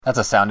That's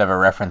a sound of a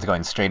reference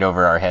going straight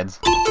over our heads.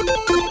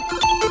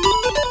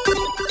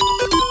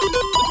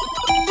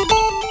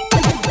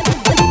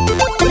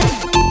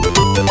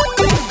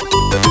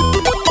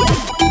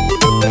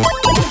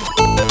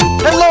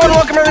 Hello and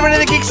welcome everybody to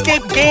the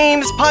Geekscape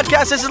Games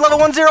podcast. This is level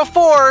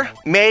 104,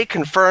 May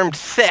confirmed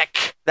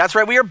THICC. That's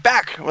right, we are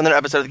back with another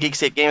episode of the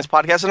Geekscape Games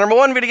podcast, the number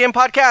one video game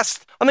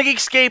podcast on the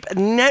Geekscape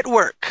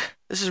network.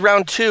 This is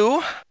round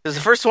 2, because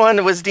the first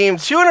one was deemed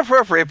too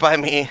inappropriate by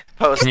me.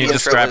 Can you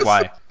describe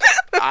why?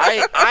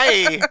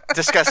 I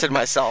disgusted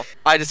myself.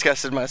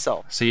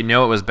 So you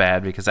know it was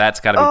bad, because that's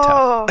got to be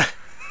tough.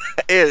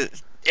 It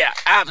is. Yeah,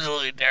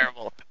 absolutely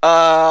terrible.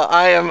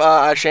 I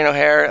am Shane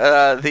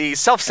O'Hare, the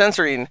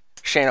self-censoring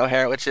Shane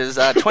O'Hare, which is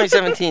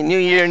 2017, new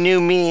year,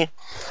 new me.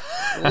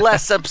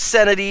 Less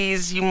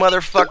obscenities, you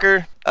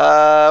motherfucker.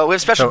 We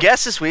have special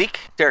guests this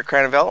week, Derek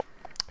Cranevelt.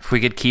 If we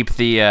could keep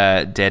the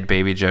dead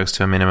baby jokes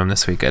to a minimum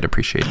this week, I'd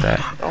appreciate that.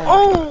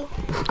 Oh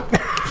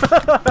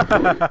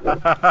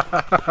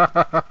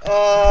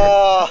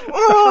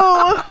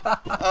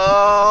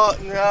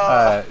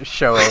no.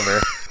 Show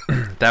over.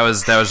 That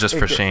was just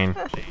for Shane.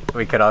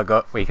 We could all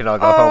go home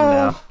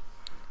now.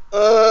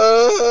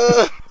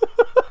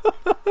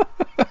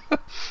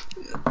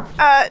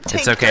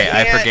 It's okay.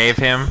 I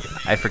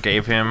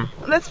forgave him.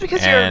 That's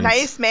because you're a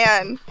nice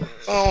man.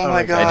 Oh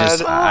my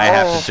god. I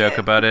have to joke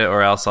about it,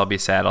 or else I'll be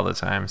sad all the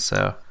time.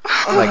 So,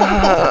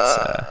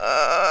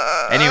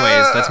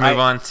 anyways, let's move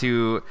on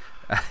to.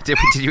 Did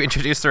you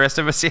introduce the rest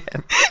of us yet?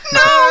 No,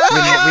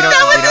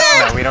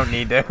 we don't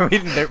need to.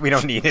 We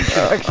don't need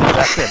introductions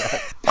after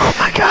that. Oh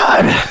my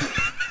god.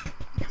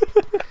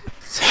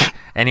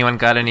 Anyone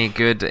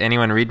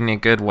reading any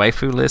good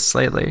waifu lists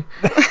lately?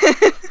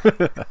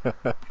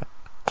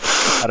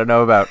 I don't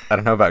know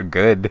about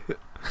good.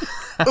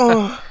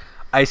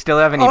 I still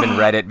haven't even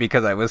read it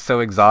because I was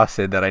so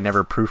exhausted that I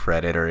never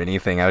proofread it or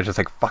anything. I was just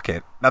like, fuck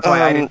it. That's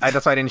why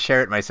I didn't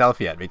share it myself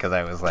yet, because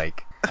I was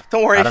like,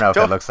 don't worry. I don't know if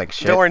it looks like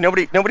shit. Don't worry.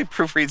 Nobody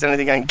proofreads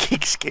anything on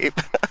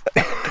Geekscape.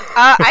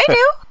 I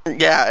do.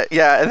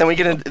 Yeah. And then we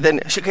get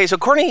in. So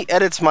Courtney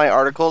edits my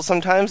articles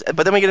sometimes,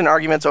 but then we get in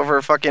arguments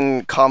over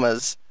fucking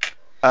commas.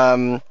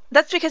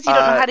 That's because you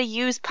don't know how to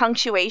use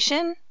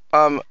punctuation.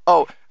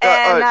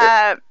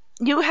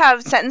 You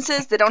have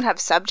sentences that don't have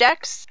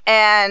subjects,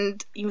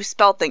 and you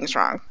spell things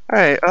wrong. All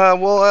right.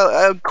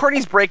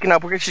 Courtney's breaking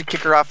up. We're going to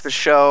kick her off the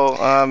show.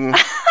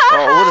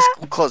 We'll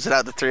just close it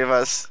out, the three of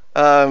us.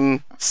 Hello?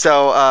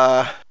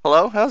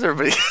 How's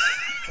everybody?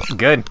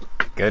 Good.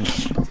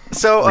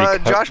 So,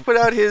 Josh put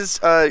out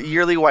his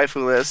yearly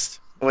waifu list,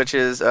 which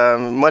is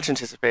much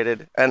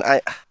anticipated. And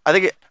I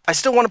think I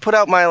still want to put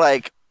out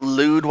my,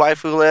 lewd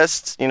waifu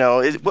list. You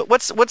know,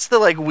 what's the,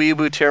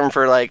 weeaboo term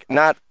for,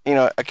 not,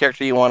 a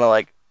character you want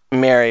to,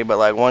 marry,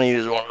 but one you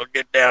just want to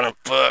get down and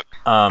fuck.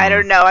 I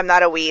don't know. I'm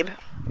not a weeb.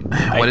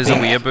 What is a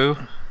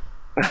weeaboo?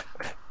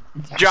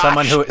 Josh.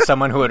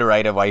 Someone who would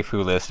write a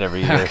waifu list every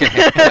year.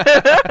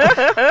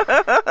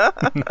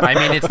 I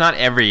mean, it's not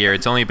every year.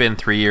 It's only been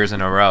 3 years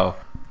in a row.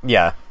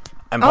 Yeah,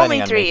 I'm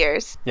only 3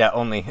 years. Yeah,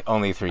 only 3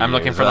 years. I'm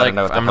looking for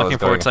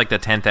forward to the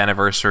 10th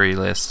anniversary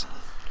list.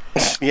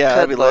 Yeah,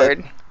 that'd be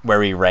Lord. Where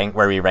we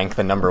rank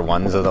the number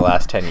ones of the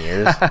last 10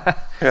 years.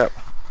 Yeah.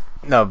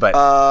 No, but.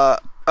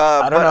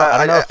 I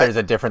don't know if there's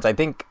a difference. I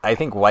think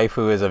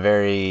waifu is a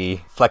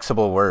very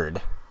flexible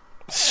word.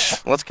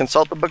 Let's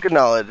consult the book of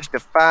knowledge.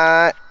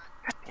 Define.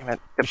 God damn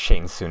it.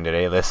 Shane's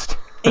tsundere list.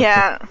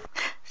 Yeah.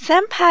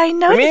 Senpai,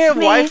 notice me. The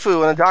meaning of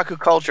waifu in otaku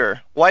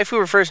culture.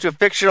 Waifu refers to a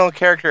fictional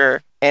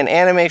character an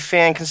anime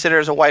fan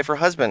considers a wife or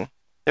husband.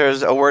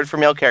 There's a word for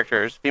male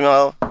characters.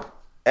 Female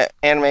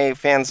anime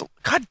fans.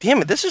 God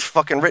damn it! This is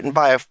fucking written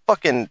by a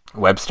fucking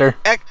Webster.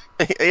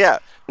 Yeah.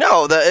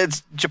 No,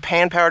 it's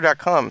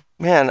JapanPower.com.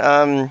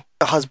 Man,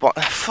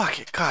 fuck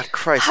it. God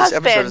Christ, this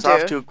episode is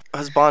off to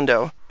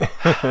husbando.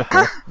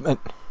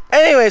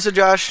 Anyway, so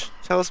Josh,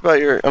 tell us about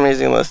your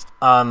amazing list.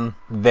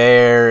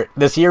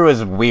 This year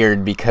was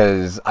weird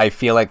because I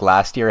feel like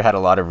last year had a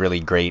lot of really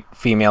great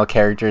female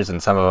characters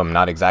and some of them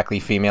not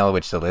exactly female,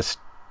 which the list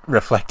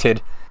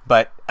reflected.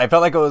 But I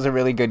felt like it was a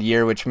really good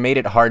year, which made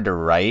it hard to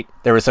write.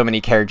 There were so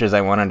many characters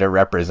I wanted to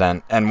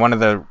represent, and one of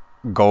the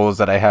goals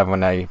that I have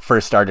when I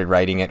first started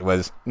writing it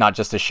was not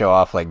just to show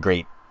off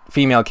great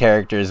female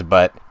characters,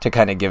 but to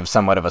kind of give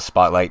somewhat of a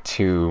spotlight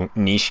to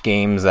niche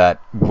games that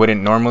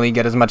wouldn't normally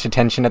get as much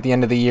attention at the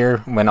end of the year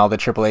when all the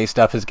AAA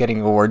stuff is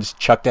getting awards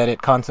chucked at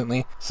it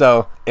constantly.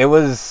 So it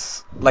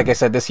was, like I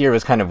said, this year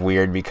was kind of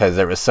weird because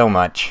there was so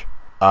much.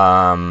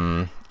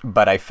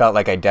 But I felt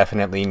like I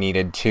definitely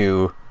needed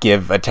to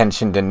give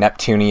attention to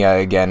Neptunia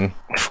again.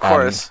 Of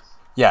course.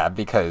 Yeah,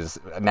 because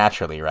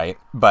naturally, right?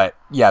 But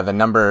yeah, the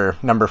number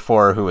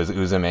 4, who was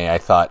Uzume, I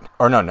thought,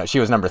 or no, she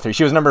was number 3.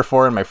 She was number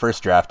 4 in my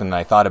first draft, and then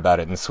I thought about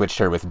it and switched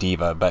her with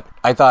Diva. But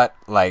I thought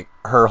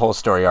her whole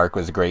story arc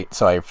was great,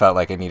 so I felt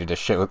like I needed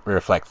to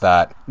reflect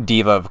that.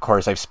 Diva, of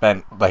course, I've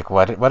spent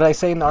what did I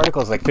say in the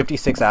articles?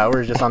 56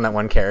 hours just on that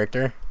one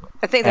character.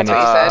 I think that's what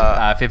you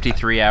said.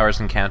 53 hours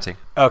and counting.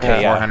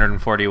 Okay, yeah.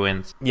 440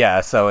 wins.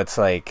 Yeah, so it's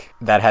like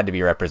that had to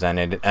be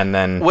represented. And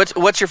then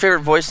What's your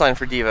favorite voice line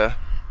for Diva?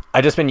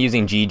 I just been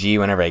using GG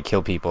whenever I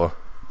kill people.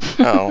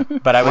 Oh,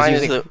 But I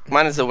was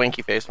mine is the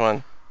winky face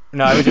one.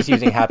 No, I was just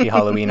using Happy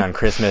Halloween on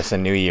Christmas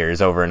and New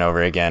Year's over and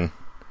over again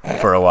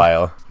for a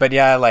while. But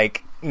yeah,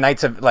 like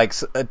Knights of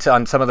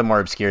on some of the more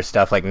obscure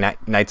stuff, like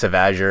Knights of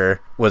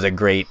Azure was a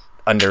great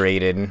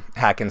underrated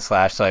hack and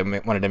slash, so I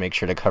wanted to make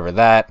sure to cover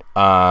that.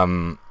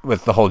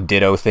 With the whole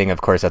Ditto thing,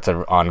 of course, that's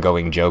an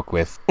ongoing joke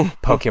with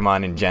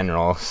Pokemon in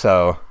general,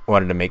 so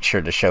wanted to make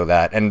sure to show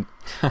that. And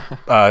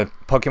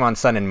Pokemon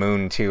Sun and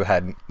Moon too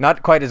had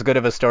not quite as good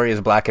of a story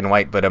as Black and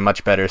White, but a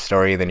much better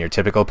story than your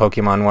typical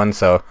Pokemon one,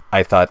 so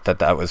I thought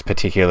that was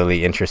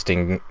particularly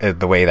interesting,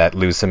 the way that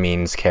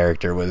Lusamine's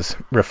character was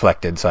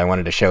reflected, so I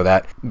wanted to show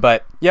that.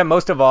 But yeah,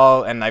 most of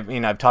all, and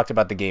I've talked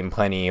about the game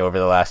plenty over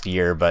the last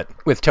year, but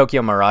with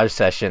Tokyo Mirage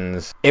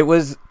Sessions, it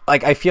was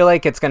like, I feel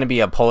like it's going to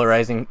be a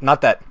polarizing,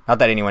 not that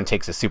anyone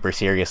takes it super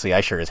seriously, I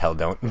sure as hell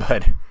don't,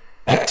 but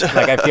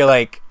like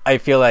I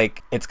feel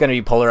like it's going to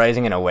be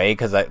polarizing in a way,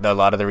 because a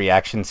lot of the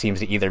reaction seems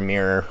to either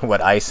mirror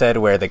what I said,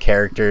 where the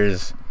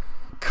characters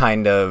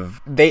kind of,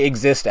 they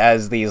exist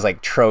as these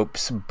like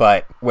tropes,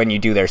 but when you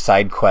do their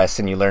side quests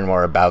and you learn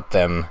more about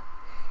them,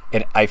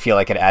 I feel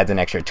like it adds an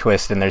extra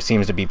twist, and there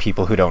seems to be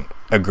people who don't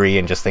agree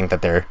and just think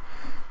that they're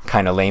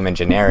kind of lame and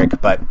generic.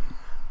 But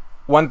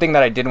one thing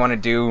that I did want to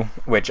do,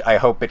 which I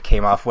hope it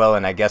came off well,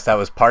 and I guess that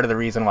was part of the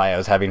reason why I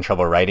was having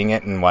trouble writing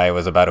it and why it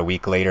was about a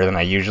week later than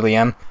I usually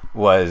am,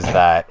 was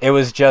that it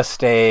was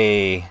just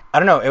I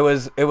don't know, it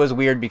was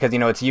weird because,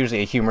 it's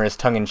usually a humorous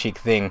tongue-in-cheek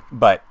thing,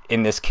 but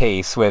in this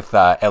case with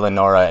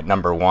Eleonora at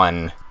number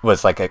 1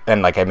 was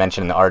and like I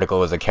mentioned in the article,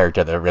 was a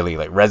character that really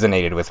like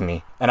resonated with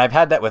me. And I've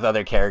had that with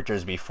other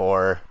characters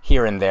before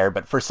here and there,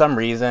 but for some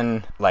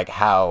reason, like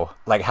how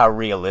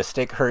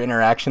realistic her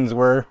interactions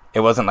were, it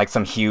wasn't like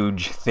some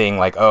huge thing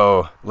like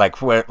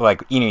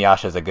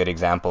Inuyasha is a good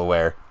example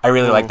where I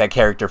really liked that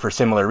character for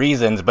similar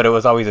reasons, but it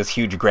was always this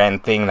huge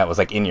grand thing that was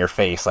like in your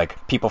face. Like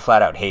people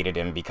flat out hated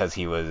him because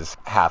he was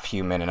half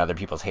human, and other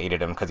people hated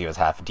him because he was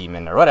half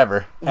demon or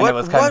whatever. And what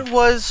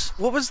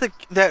was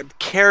that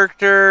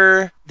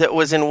character that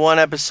was in one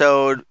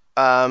episode?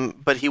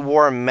 But he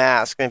wore a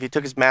mask, and if he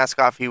took his mask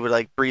off, he would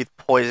like breathe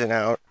poison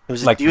out.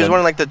 He was one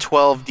of like the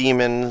 12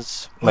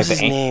 demons. What's his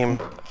name?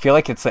 I feel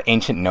like it's the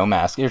Ancient No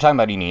Mask. You're talking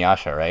about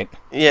Inuyasha, right?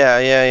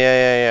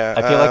 Yeah.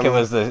 I feel like it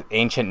was the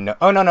Ancient No.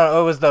 Oh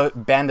no, it was the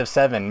Band of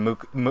Seven.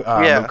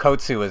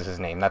 Mukotsu was his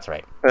name. That's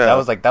right. Yeah. That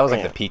was like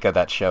the peak of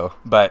that show.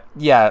 But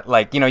yeah,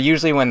 like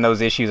usually when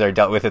those issues are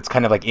dealt with, it's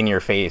kind of like in your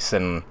face.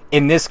 And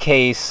in this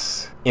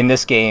case, in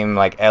this game,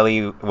 like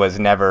Ellie was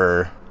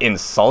never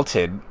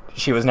insulted.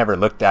 She was never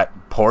looked at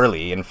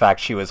poorly. In fact,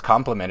 she was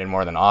complimented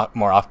more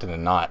often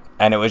than not.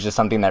 And it was just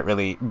something that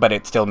really, but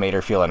it still made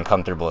her feel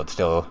uncomfortable. It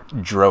still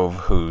drove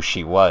who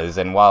she was.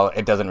 And while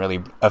it doesn't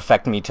really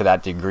affect me to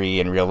that degree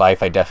in real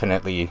life, I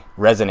definitely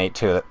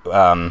resonate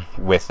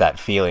with that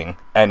feeling.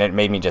 And it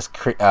made me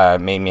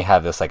made me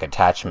have this like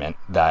attachment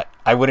that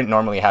I wouldn't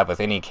normally have with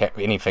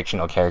any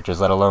fictional characters,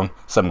 let alone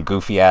some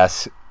goofy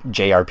ass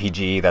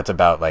JRPG that's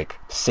about like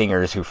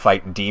singers who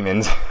fight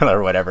demons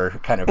or whatever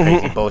kind of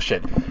crazy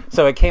bullshit.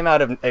 So it came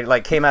out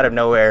of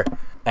nowhere,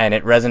 and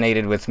it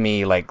resonated with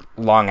me like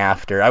long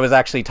after. I was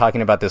actually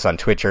talking about this on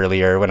Twitch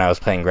earlier when I was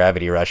playing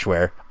Gravity Rush,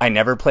 where I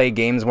never play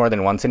games more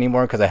than once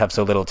anymore because I have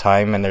so little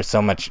time and there's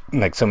so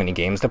many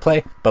games to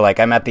play. But like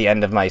I'm at the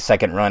end of my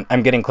second run.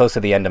 I'm getting close to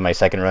the end of my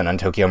second run on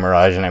Tokyo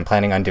Mirage, and I'm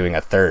planning on doing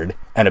a third.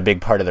 And a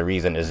big part of the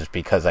reason is just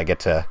because I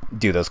get to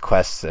do those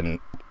quests and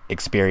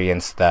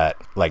experience that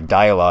like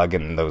dialogue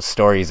and those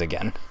stories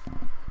again.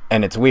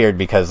 And it's weird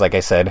because, like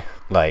I said,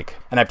 and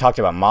I've talked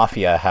about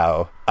Mafia,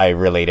 how I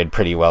related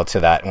pretty well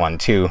to that one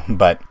too,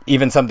 but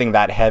even something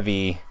that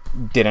heavy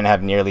didn't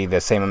have nearly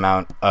the same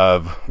amount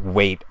of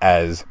weight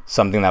as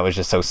something that was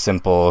just so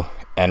simple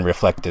and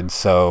reflected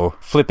so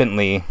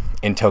flippantly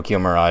in Tokyo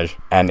Mirage,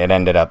 and it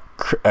ended up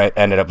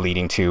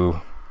leading to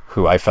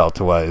who I felt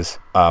was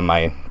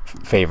my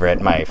favorite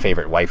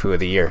waifu of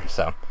the year.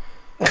 So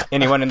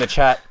anyone in the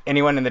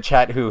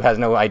chat who has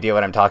no idea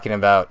what I'm talking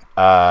about,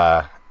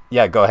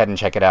 yeah, go ahead and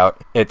check it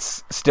out.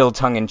 It's still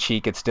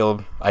tongue-in-cheek.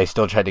 I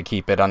still tried to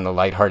keep it on the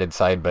lighthearted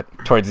side, but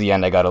towards the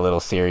end I got a little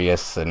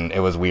serious, and it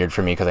was weird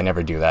for me because I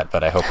never do that,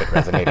 but I hope it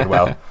resonated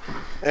well.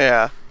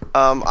 Yeah.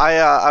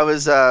 I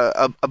was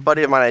a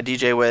buddy of mine I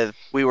DJ with.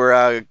 We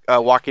were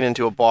walking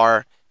into a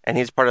bar, and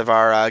he's part of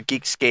our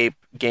Geekscape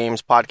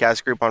Games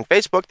podcast group on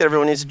Facebook that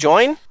everyone needs to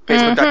join.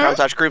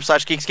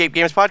 Facebook.com/group/Geekscape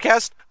Games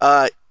podcast.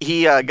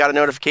 He got a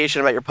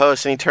notification about your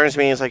post, and he turns to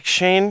me and he's like,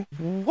 "Shane,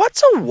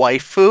 what's a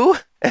waifu?"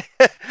 And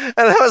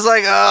I was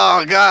like,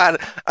 "Oh God,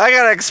 I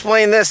gotta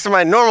explain this to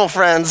my normal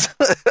friends."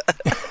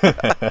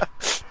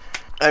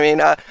 I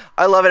mean,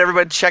 I love it.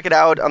 Everybody check it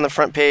out on the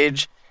front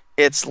page.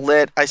 It's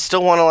lit. I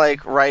still want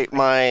to write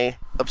my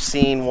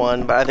obscene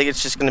one, but I think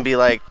it's just going to be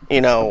I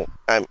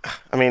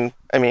mean,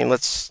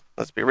 let's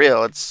be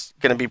real. It's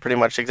going to be pretty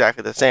much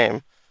exactly the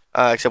same.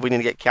 except we need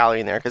to get Callie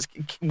in there because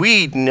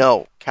we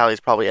know Callie's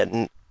probably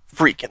a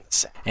freak in the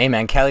set. Hey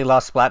man, Callie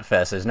lost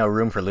Splatfest. There's no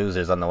room for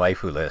losers on the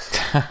waifu list.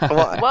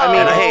 Well, I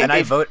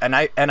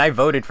mean, I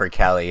voted for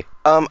Callie.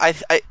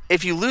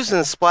 If you lose in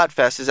the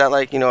Splatfest, is that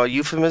like a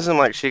euphemism?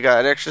 Like she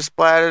got extra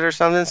splatted or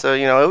something? So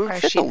it would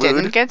fit the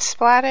didn't lewd. get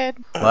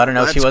splatted. Well, I don't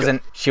know. She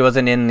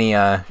wasn't in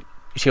the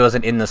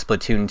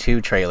Splatoon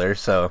 2 trailer.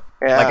 So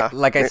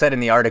like I said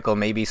in the article,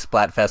 maybe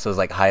Splatfest was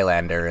like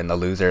Highlander, and the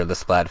loser of the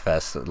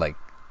Splatfest like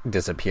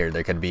disappeared.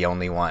 There could be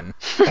only one.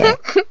 Hold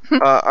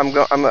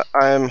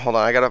on.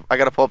 I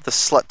gotta pull up the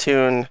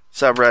Splatoon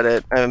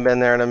subreddit. I haven't been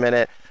there in a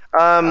minute.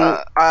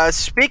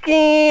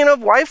 Speaking of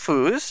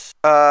waifus,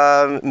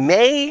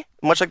 May,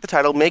 much like the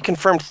title, May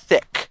confirmed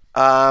THICC.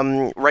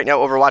 Right now,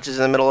 Overwatch is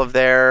in the middle of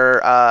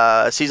their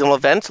seasonal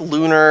event,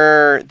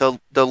 the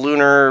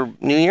Lunar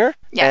New Year,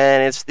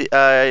 and it's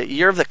the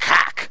year of the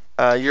cock,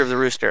 year of the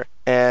rooster.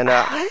 And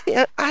I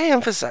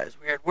emphasize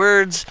weird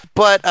words,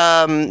 but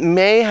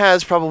May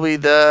has probably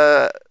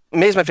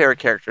May's my favorite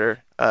character.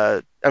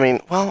 My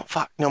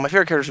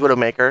favorite character is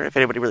Widowmaker, if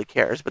anybody really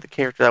cares. But the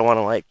character I want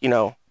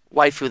to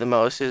waifu the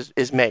most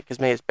is May, because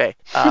May is bae.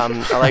 I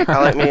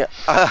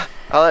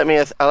like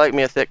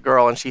me a thick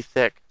girl, and she's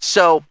thick.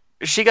 So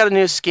she got a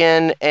new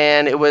skin,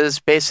 and it was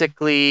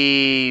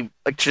basically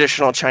like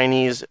traditional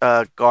Chinese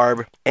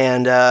garb.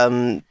 And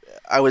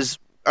I was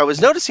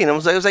noticing, I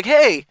was like,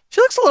 hey, she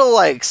looks a little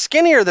like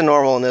skinnier than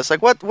normal in this.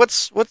 Like,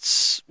 what's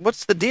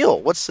the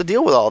deal? What's the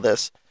deal with all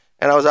this?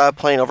 And I was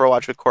playing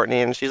Overwatch with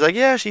Courtney, and she's like,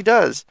 yeah, she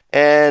does.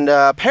 And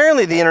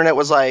apparently the internet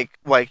was like,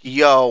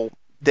 yo,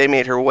 they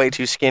made her way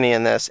too skinny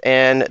in this.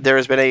 And there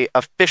has been a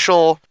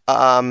official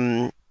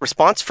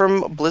response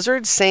from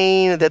Blizzard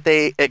saying that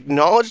they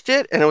acknowledged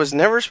it, and it was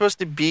never supposed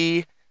to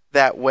be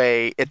that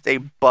way. It's a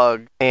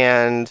bug,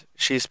 and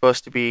she's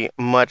supposed to be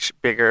much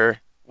bigger,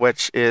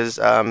 which is,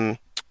 it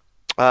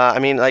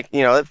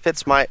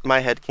fits my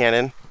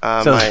headcanon.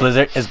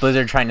 Is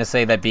Blizzard trying to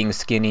say that being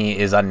skinny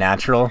is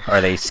unnatural?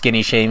 Are they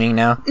skinny shaming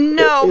now?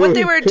 No, what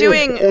they were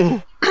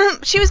doing,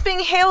 she was being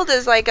hailed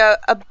as like a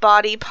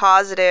body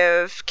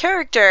positive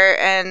character,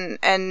 and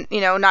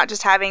not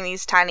just having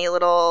these tiny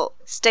little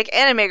stick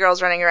anime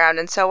girls running around.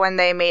 And so when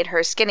they made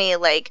her skinny,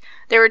 like,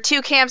 there were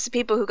two camps of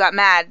people who got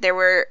mad. There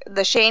were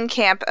the Shane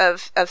camp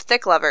of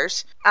THICC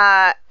lovers,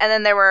 and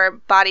then there were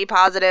body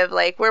positive,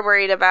 like, we're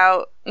worried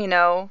about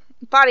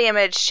body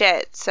image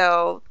shit.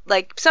 So,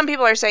 like, some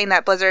people are saying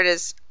that Blizzard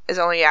is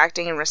only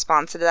acting in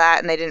response to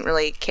that, and they didn't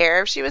really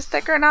care if she was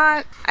thick or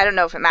not. I don't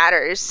know if it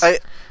matters.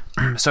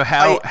 So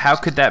how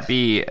could that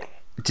be?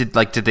 Did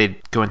they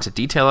go into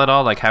detail at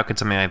all? Like, how could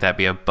something like that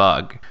be a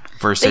bug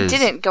versus? They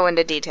didn't go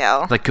into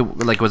detail. Like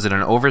was it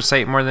an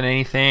oversight more than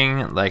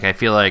anything? Like, I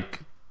feel like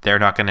they're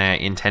not going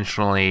to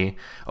intentionally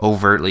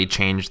overtly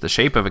change the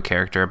shape of a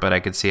character, but I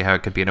could see how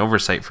it could be an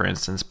oversight, for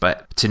instance.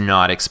 But to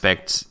not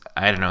expect,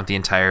 I don't know, the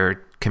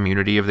entire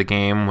community of the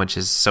game, which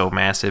is so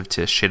massive,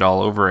 to shit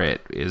all over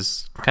it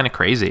is kind of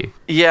crazy.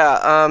 Yeah,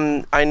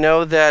 I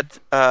know that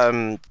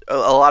a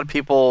lot of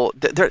people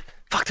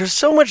there's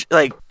so much,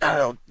 like, I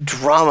don't know,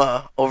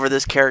 drama over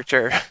this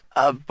character.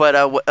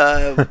 But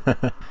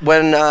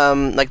when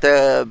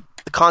the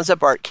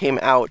concept art came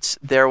out,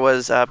 there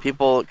was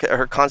people.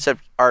 Her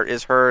concept art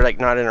is her, like,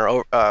 not in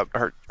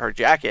her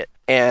jacket,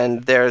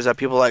 and there's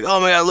people like, oh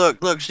my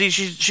god, look, see,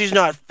 she's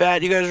not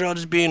fat. You guys are all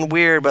just being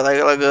weird. But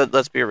like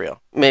let's be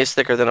real, May's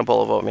thicker than a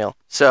bowl of oatmeal.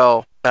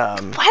 So why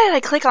did I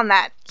click on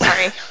that?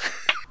 Sorry.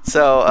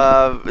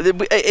 So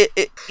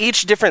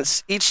each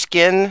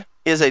skin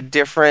is a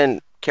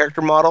different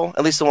character model,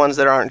 at least the ones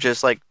that aren't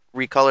just like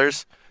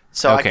recolors.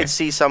 So okay. I could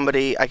see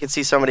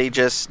somebody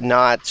just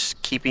not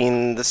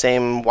keeping the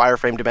same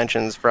wireframe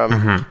dimensions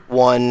from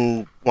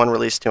one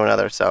release to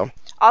another. So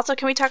also,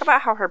 can we talk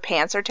about how her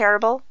pants are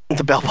terrible?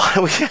 The bell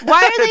bottoms.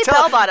 Why are they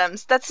bell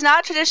bottoms? That's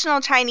not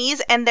traditional Chinese,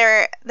 and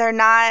they're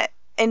not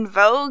in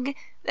vogue,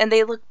 and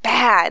they look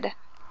bad.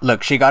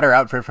 Look, she got her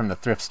outfit from the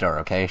thrift store,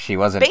 okay? She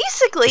wasn't...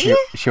 Basically.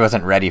 She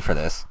wasn't ready for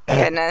this.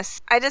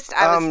 Goodness. I was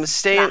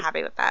not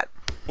happy with that.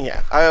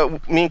 Yeah.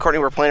 Me and Courtney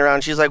were playing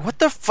around. She's like, what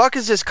the fuck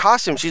is this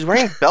costume? She's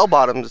wearing bell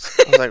bottoms.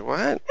 I was like,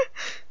 what?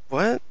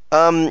 What?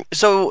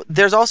 So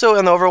there's also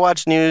in the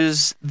Overwatch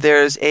news,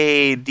 there's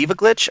a diva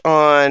glitch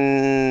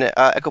on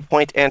Echo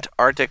Point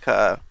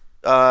Antarctica.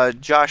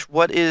 Josh,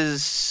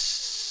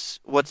 what's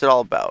it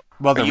all about?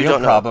 Well, the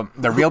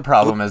real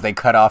problem is they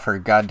cut off her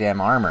goddamn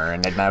armor,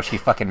 and now she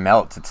fucking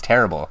melts. It's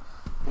terrible.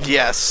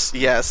 Yes.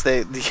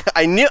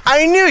 I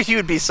knew he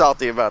would be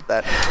salty about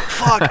that.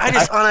 Fuck, I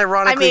just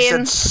unironically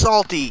said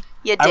salty.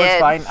 You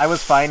did. I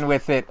was fine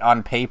with it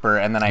on paper,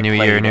 and then I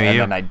played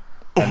it,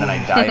 and then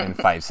I died in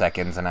 5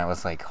 seconds, and I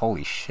was like,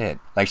 holy shit.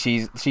 Like,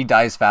 she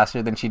dies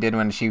faster than she did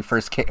when she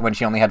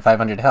only had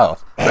 500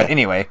 health. But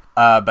anyway,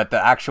 but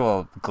the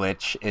actual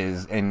glitch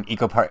is in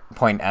Echo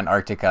Point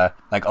Antarctica,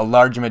 like, a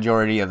large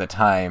majority of the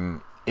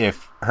time,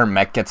 if her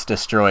mech gets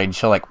destroyed,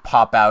 she'll, like,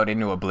 pop out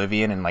into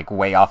oblivion and, like,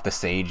 way off the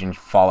stage and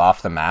fall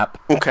off the map.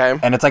 Okay.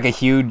 And it's like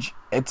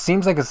it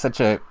seems like it's such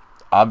a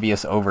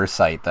obvious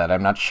oversight that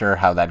I'm not sure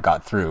how that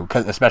got through.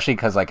 Especially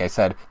because, like I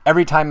said,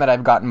 every time that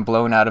I've gotten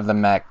blown out of the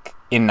mech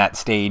in that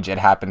stage, it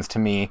happens to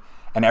me.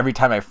 And every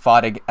time I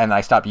fought, and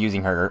I stopped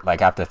using her,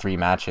 like, after 3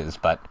 matches,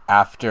 but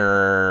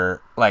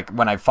after, like,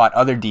 when I fought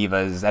other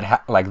divas,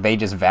 they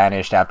just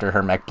vanished after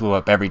her mech blew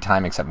up every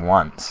time except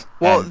once.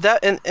 Well,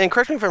 and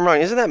correct me if I'm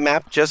wrong, isn't that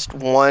map just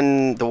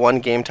the one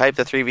game type,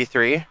 the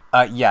 3v3?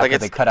 Yeah, like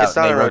they cut out,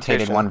 they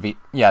rotated rotation.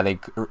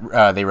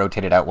 They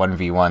rotated out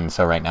 1v1,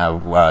 so right now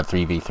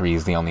 3v3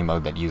 is the only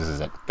mode that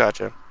uses it.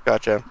 Gotcha.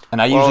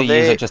 And I usually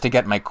use it just to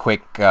get my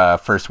quick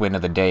first win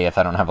of the day if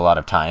I don't have a lot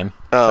of time.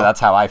 Oh. So that's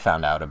how I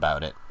found out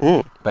about it.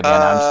 But yeah,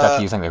 now I'm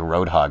stuck using like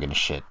Roadhog and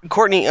shit.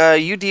 Courtney,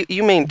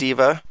 you main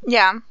diva.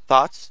 Yeah.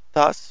 Thoughts?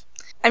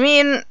 I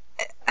mean,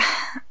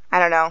 I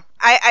don't know.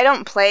 I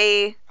don't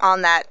play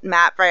on that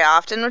map very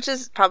often, which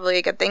is probably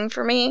a good thing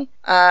for me,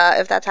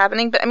 if that's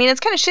happening. But I mean, it's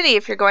kind of shitty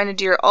if you're going to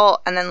do your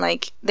ult and then,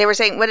 like, they were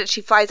saying,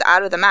 she flies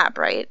out of the map,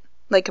 right?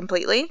 Like,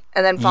 completely?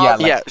 And then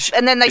falls.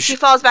 And then, like, she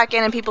falls back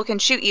in and people can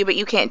shoot you, but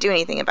you can't do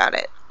anything about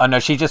it. Oh, no,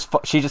 she just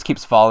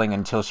keeps falling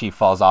until she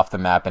falls off the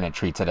map, and it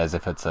treats it as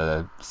if it's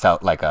a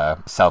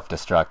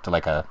self-destruct,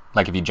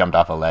 like if you jumped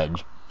off a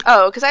ledge.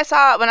 Oh, because when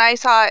I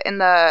saw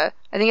it I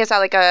think I saw,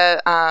 like,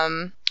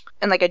 in,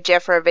 like, a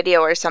GIF or a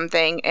video or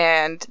something,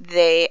 and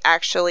they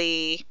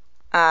actually,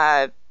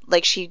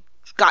 she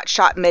got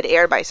shot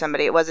mid-air by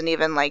somebody. It wasn't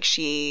even like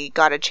she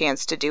got a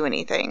chance to do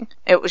anything.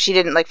 She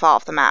didn't, like, fall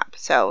off the map.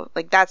 So,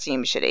 like, that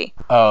seems shitty.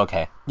 Oh,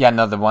 okay. Yeah,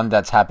 no, the one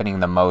that's happening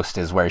the most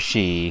is where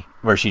she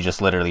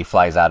just literally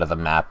flies out of the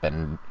map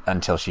and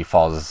until she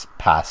falls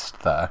past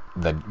the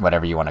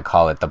whatever you want to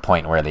call it, the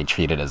point where they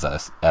treat it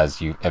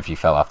if you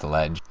fell off the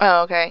ledge.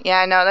 Oh, okay.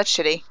 Yeah, no, that's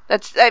shitty.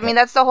 That's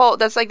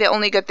like the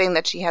only good thing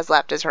that she has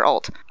left is her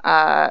ult.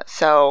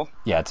 So.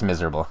 Yeah, it's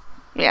miserable.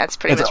 Yeah, it's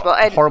pretty miserable.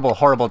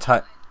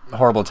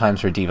 Horrible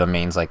times for diva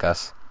mains like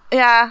us.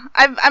 Yeah,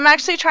 I'm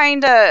actually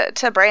trying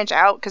to branch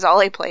out because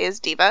all I play is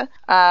diva.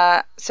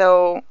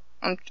 So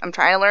I'm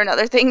trying to learn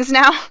other things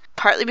now,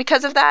 partly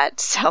because of that.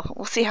 So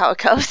we'll see how it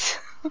goes.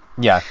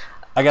 Yeah,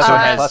 I guess on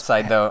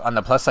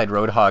the plus side,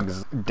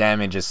 Roadhog's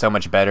damage is so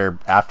much better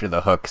after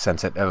the hook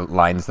since it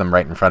lines them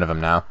right in front of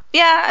him now.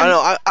 Yeah, I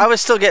know. I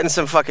was still getting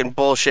some fucking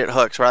bullshit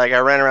hooks where like I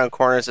ran around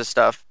corners and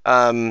stuff.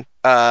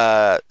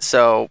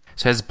 So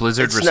has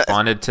Blizzard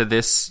responded to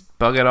this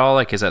bug at all?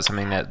 Like, is that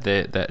something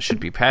that should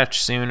be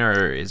patched soon,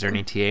 or is there an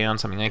ETA on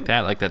something like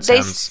that? Like, that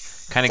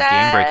sounds kind of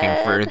game breaking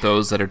for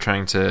those that are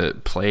trying to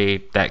play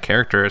that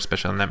character,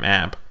 especially on that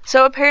map.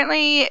 So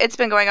apparently it's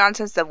been going on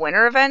since the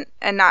winter event,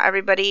 and not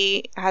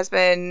everybody has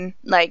been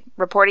like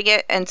reporting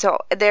it, and so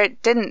I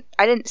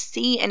didn't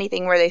see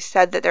anything where they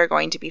said that they're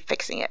going to be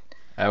fixing it.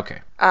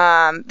 Okay.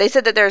 They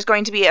said that there's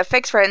going to be a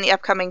fix for it in the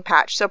upcoming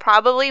patch. So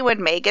probably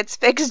when May gets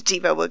fixed,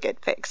 Diva will get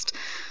fixed.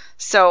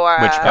 So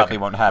which probably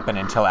won't happen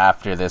until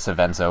after this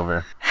event's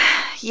over.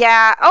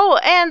 Yeah. Oh,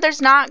 and there's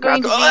not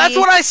going to be. That's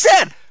what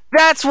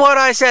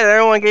I said.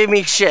 Everyone gave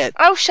me shit.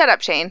 Oh, shut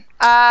up, Shane.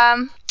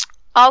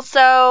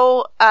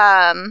 Also,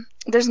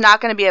 there's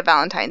not going to be a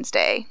Valentine's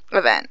Day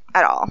event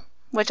at all,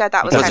 which I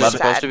thought was kind of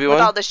sad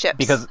with all the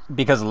ships.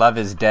 Because love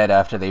is dead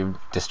after they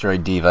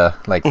destroyed Diva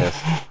like this.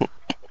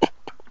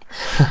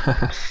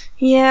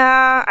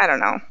 Yeah, I don't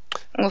know.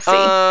 We'll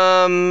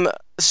see.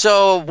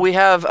 So we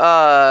have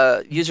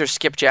user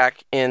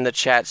Skipjack in the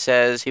chat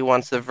says he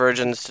wants the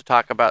virgins to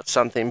talk about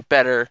something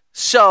better.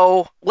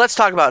 So let's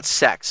talk about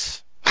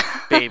sex,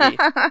 baby.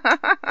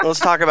 Let's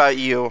talk about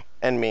you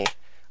and me.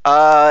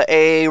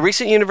 A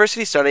recent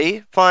university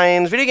study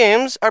finds video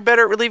games are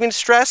better at relieving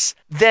stress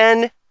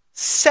than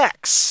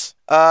sex.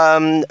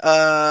 According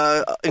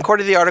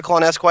to the article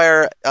on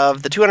Esquire,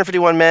 of the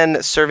 251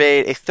 men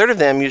surveyed, a third of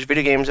them used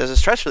video games as a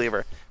stress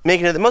reliever,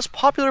 making it the most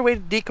popular way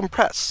to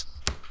decompress.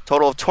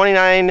 Total of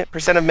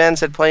 29% of men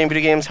said playing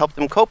video games helped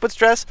them cope with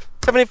stress,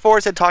 74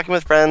 said talking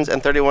with friends,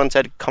 and 31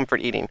 said comfort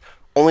eating.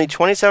 Only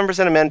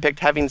 27% of men picked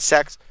having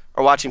sex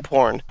or watching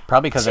porn.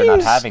 Probably because they're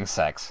not having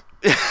sex.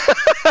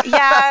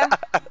 Yeah.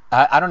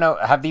 I don't know.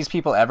 Have these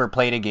people ever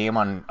played a game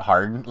on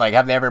hard? Like,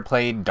 have they ever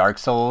played Dark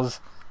Souls?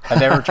 Have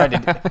they ever tried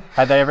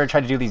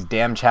to do these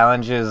damn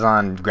challenges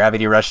on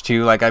Gravity Rush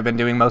 2 like I've been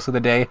doing most of the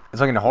day? It's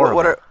fucking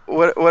horrible.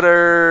 What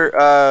are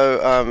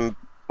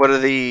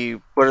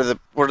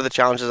the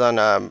challenges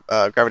on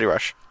Gravity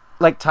Rush?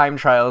 Like time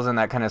trials and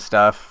that kind of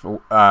stuff.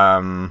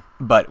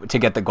 But to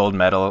get the gold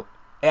medal.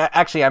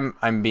 Actually, I'm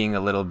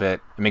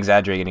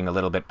exaggerating a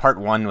little bit. Part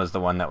 1 was the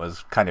one that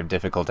was kind of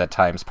difficult at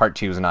times. Part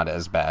 2 is not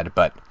as bad.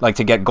 But like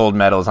to get gold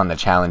medals on the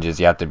challenges,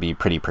 you have to be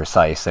pretty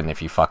precise, and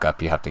if you fuck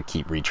up, you have to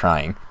keep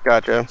retrying.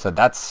 Gotcha. So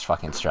that's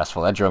fucking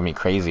stressful. That drove me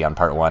crazy on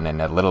Part 1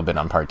 and a little bit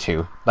on Part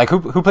 2. Like,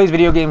 who plays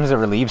video games to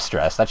relieve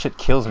stress? That shit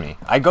kills me.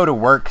 I go to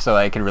work so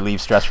I can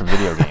relieve stress from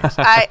video games.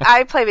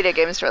 I play video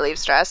games to relieve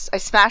stress. I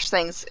smash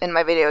things in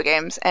my video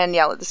games and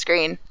yell at the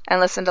screen and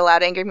listen to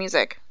loud, angry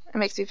music. It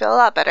makes me feel a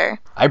lot better.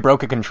 I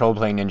broke a control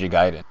playing Ninja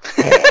Gaiden.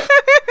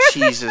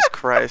 Jesus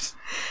Christ.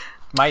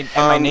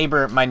 My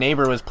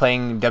neighbor was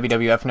playing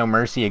WWF No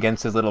Mercy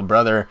against his little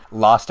brother,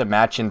 lost a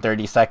match in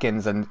 30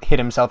 seconds and hit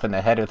himself in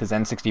the head with his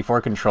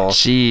N64 control.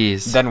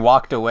 Jeez. Then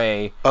walked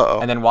away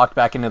and then walked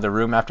back into the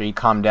room after he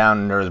calmed down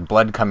and there was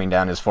blood coming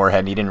down his forehead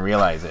and he didn't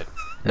realize it.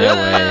 No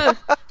way.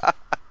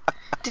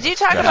 Did you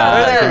talk I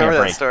about remember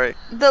that story.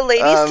 the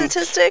lady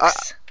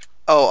statistics?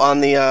 On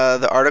the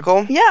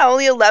article? Yeah,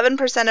 only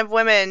 11% of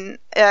women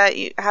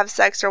have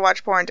sex or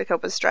watch porn to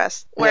cope with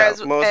stress.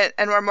 Whereas,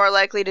 and we're more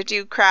likely to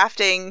do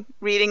crafting,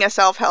 reading a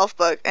self-help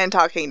book, and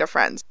talking to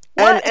friends.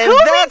 What? And Who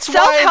that's reads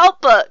self-help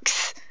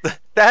books?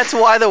 That's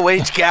why the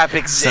wage gap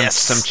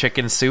exists. Some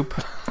chicken soup.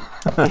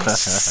 Fuck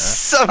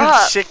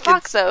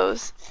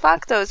those.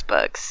 Fuck those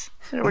books.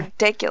 They're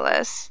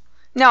ridiculous.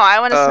 No, I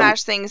want to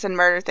smash things and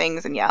murder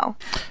things and yell.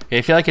 I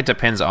feel like it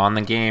depends on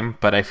the game,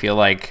 but I feel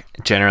like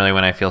generally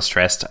when I feel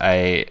stressed,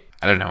 I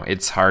don't know,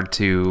 it's hard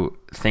to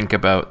think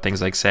about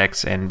things like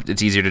sex, and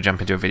it's easier to jump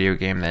into a video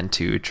game than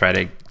to try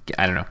to,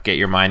 I don't know, get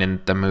your mind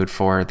in the mood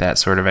for that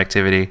sort of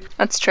activity.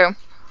 That's true.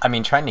 I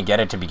mean, trying to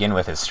get it to begin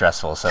with is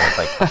stressful, so it's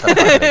like, what the fuck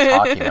are they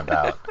talking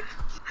about?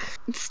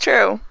 It's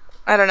true.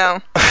 I don't know.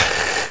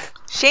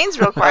 Shane's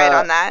real quiet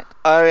on that.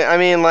 I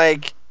mean,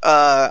 like,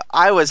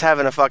 I was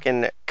having a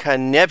fucking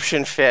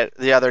conniption fit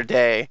the other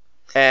day,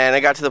 and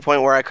I got to the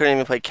point where I couldn't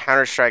even play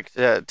Counter-Strike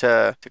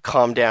to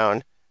calm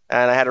down,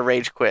 and I had to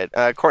rage quit.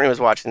 Courtney was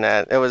watching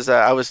that. It was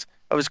I was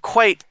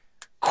quite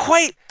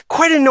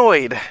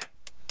annoyed.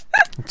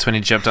 It's when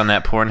he jumped on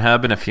that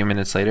Pornhub, and a few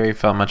minutes later, he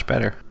felt much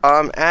better.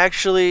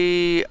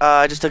 Actually,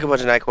 I just took a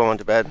bunch of NyQuil and went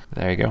to bed.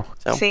 There you go.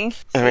 So, See?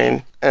 I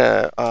mean,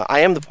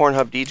 I am the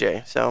Pornhub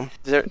DJ, so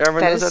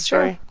everyone knows that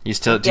story? Do you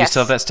still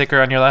have that sticker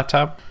on your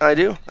laptop? I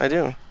do.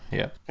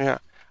 Yeah.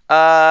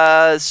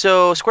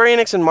 So Square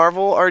Enix and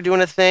Marvel are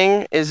doing a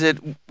thing. Is it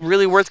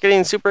really worth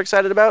getting super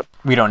excited about?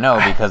 We don't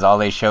know because all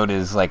they showed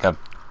is like a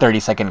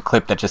 30-second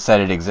clip that just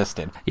said it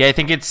existed. Yeah, I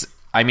think it's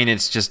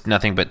just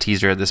nothing but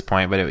teaser at this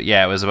point, but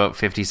it was about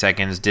 50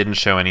 seconds, didn't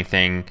show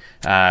anything.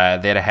 They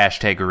had a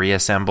hashtag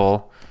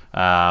reassemble,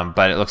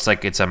 but it looks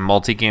like it's a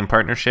multi-game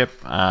partnership.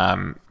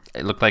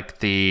 It looked like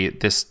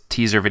this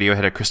teaser video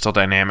had a Crystal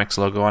Dynamics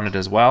logo on it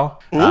as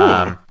well.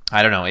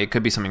 I don't know. It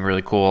could be something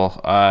really cool.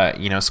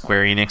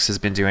 Square Enix has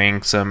been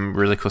doing some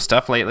really cool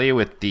stuff lately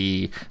with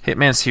the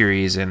Hitman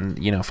series and,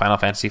 Final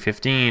Fantasy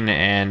 15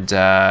 and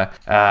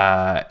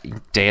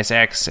Deus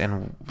Ex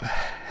and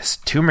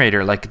Tomb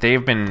Raider. Like,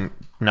 they've been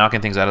knocking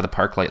things out of the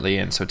park lately,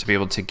 and so to be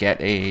able to get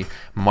a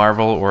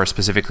Marvel or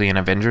specifically an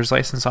Avengers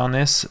license on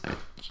this,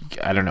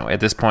 I don't know.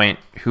 At this point,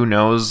 who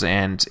knows,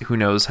 and who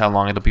knows how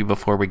long it'll be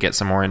before we get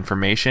some more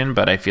information,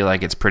 but I feel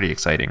like it's pretty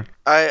exciting.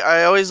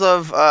 I always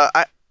love...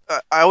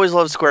 I always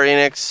love Square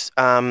Enix.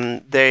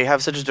 They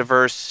have such a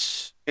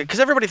diverse... Because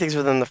everybody thinks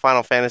of them the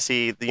Final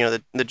Fantasy,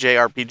 the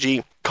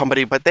JRPG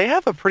company, but they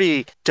have a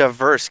pretty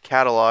diverse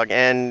catalog.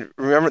 And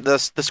remember, the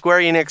Square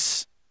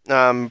Enix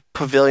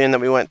pavilion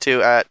that we went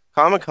to at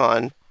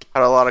Comic-Con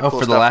had a lot of cool stuff.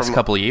 For the last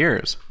couple of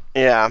years.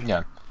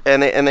 Yeah.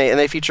 And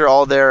they feature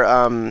all their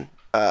all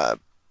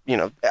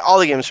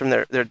the games from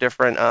their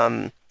different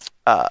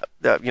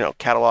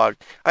catalog.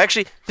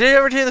 Did I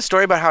ever tell you the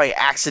story about how I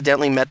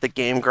accidentally met the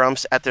Game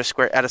Grumps at a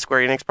Square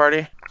Enix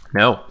party?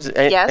 No.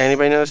 Yes.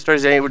 Anybody know the story?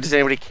 Does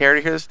anybody care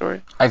to hear the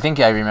story? I think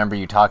I remember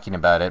you talking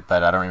about it,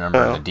 but I don't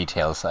remember the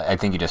details. I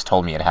think you just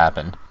told me it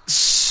happened.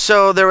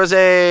 So there was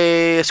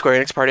a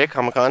Square Enix party at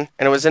Comic-Con,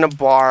 and it was in a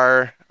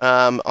bar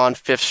on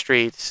 5th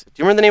Street. Do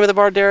you remember the name of the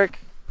bar, Derek?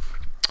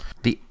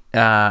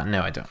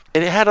 No, I don't.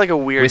 It had like a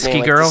weird Whiskey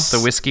name. Girl? The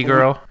Whiskey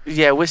Girl?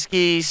 Yeah,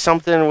 Whiskey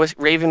something,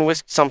 Raven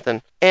Whiskey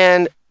something.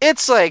 And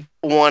it's like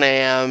 1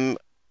 a.m.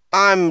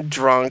 I'm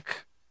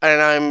drunk,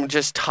 and I'm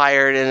just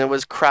tired, and it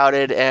was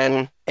crowded,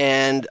 and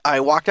I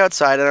walked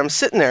outside, and I'm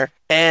sitting there,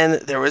 and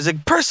there was a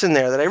person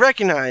there that I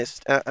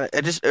recognized. I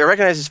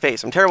recognized his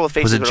face. I'm terrible with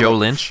faces. Was it Joe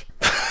Lynch?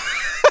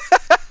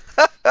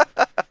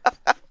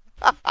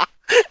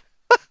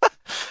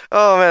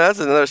 Oh, man, that's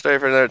another story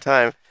for another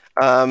time.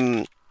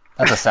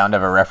 That's the sound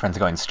of a reference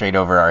going straight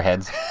over our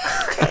heads.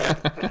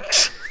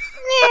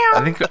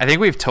 I think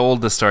we've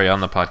told the story on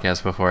the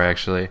podcast before,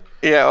 actually.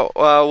 Yeah,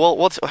 how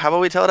about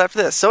we tell it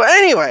after this? So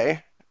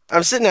anyway,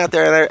 I'm sitting out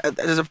there, and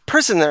there's a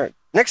person there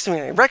next to me,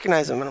 and I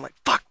recognize him, and I'm like,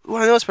 fuck, where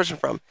do I know this person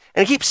from?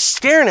 And he keeps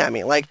staring at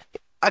me. Like,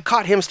 I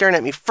caught him staring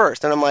at me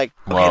first, and I'm like,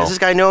 okay, Whoa. Does this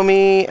guy know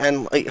me?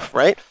 And, like,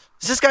 right?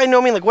 Does this guy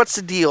know me? Like, what's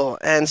the deal?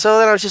 And so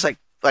then I was just like,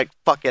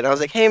 fuck it. I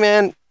was like, hey,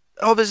 man,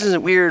 I hope this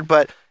isn't weird,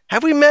 but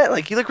have we met?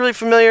 Like, you look really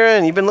familiar,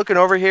 and you've been looking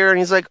over here. And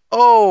he's like,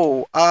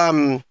 do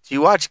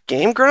you watch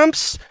Game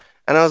Grumps?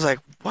 And I was like,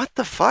 what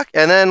the fuck?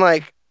 And then,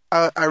 like,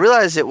 I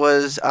realized it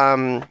was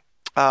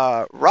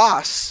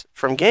Ross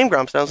from Game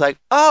Grumps. And I was like,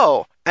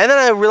 oh. And then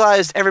I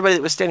realized everybody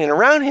that was standing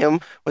around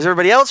him was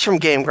everybody else from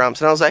Game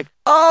Grumps. And I was like,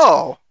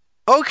 oh,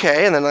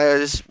 okay. And then I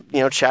just,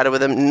 chatted with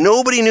them.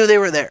 Nobody knew they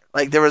were there.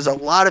 Like, there was a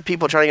lot of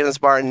people trying to get in this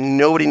bar, and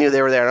nobody knew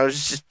they were there.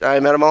 And I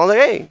met them all. Like,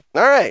 hey,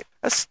 all right.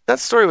 That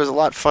story was a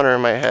lot funner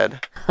in my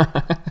head.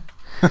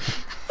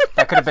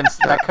 That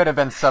could have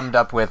been summed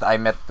up with I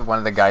met one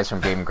of the guys from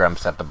Game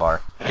Grumps at the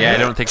bar. Yeah, I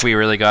don't think we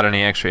really got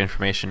any extra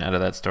information out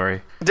of that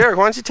story. Derek,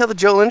 why don't you tell the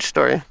Joe Lynch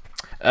story?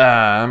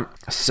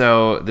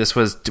 So this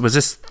was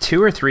this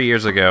 2 or 3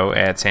 years ago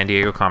at San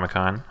Diego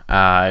Comic-Con.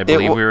 I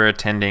believe we were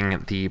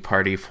attending the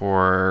party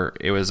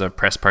it was a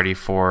press party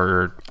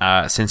for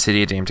Sin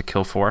City: A Game to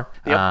Kill For.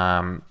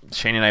 Yep.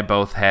 Shane and I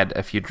both had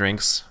a few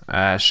drinks.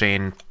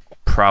 Shane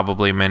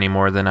probably many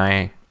more than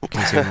I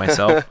consumed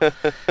myself.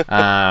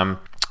 And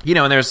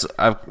there's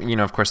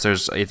of course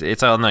there's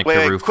it's on like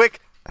the roof. Quick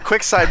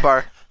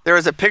sidebar. There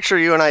was a picture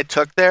you and I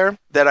took there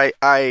that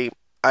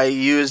I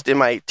used in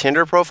my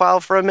Tinder profile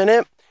for a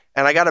minute,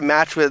 and I got a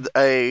match with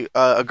a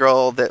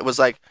girl that was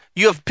like,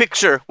 "You have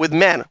picture with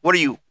men. What are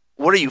you,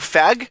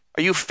 fag?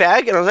 Are you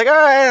fag?" And I was like,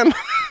 "I am."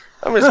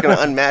 I'm just gonna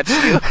unmatch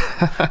you.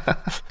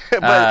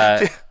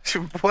 But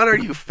what are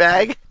you,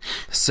 fag?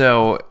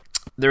 So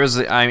there was,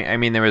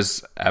 there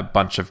was a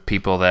bunch of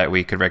people that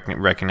we could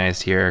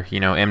recognize here.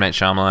 M. Night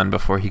Shyamalan,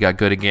 before he got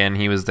good again,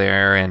 he was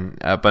there, and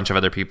a bunch of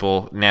other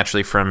people,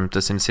 naturally from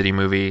the Sin City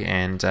movie.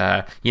 And,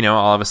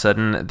 all of a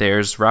sudden,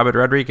 there's Robert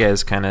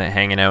Rodriguez kind of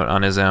hanging out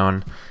on his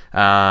own.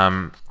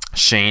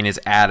 Shane is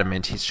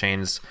adamant.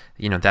 Shane's,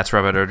 that's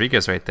Robert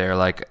Rodriguez right there.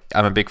 Like,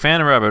 I'm a big fan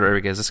of Robert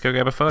Rodriguez. Let's go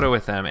grab a photo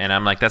with him. And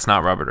I'm like, that's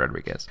not Robert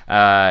Rodriguez.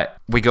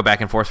 We go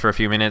back and forth for a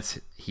few minutes.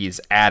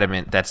 He's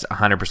adamant that's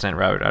 100%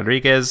 Robert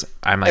Rodriguez.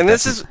 I'm like, and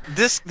this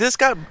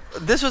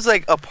was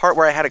like a part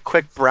where I had a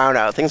quick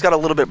brownout. Things got a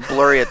little bit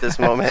blurry at this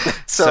moment.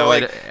 So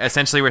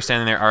essentially, we're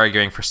standing there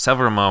arguing for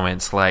several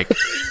moments. Like,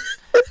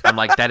 I'm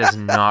like, that is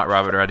not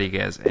Robert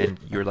Rodriguez. And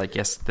you're like,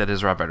 yes, that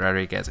is Robert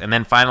Rodriguez. And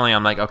then finally,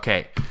 I'm like,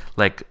 okay,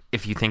 like,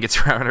 if you think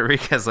it's Robert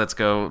Rodriguez, let's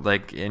go,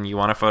 like, and you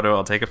want a photo,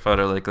 I'll take a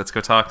photo, like, let's go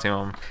talk to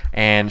him.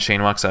 And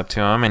Shane walks up to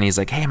him, and he's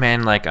like, hey,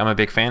 man, like, I'm a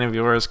big fan of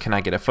yours. Can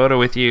I get a photo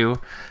with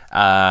you?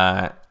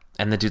 And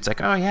the dude's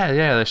like, oh,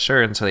 yeah,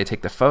 sure. And so they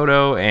take the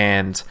photo,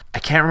 and I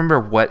can't remember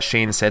what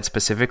Shane said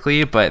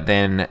specifically, but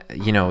then,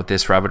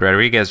 this Robert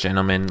Rodriguez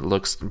gentleman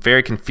looks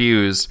very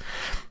confused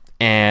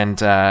and,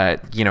 kind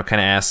of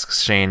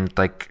asks Shane,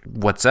 like,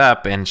 what's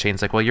up? And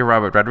Shane's like, well, you're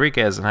Robert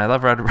Rodriguez, and I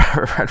love Robert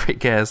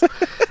Rodriguez.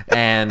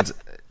 And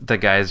the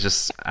guy's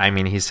just,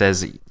 he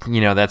says,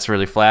 that's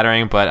really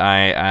flattering, but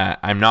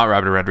I'm not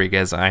Robert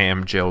Rodriguez. I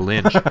am Joe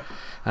Lynch,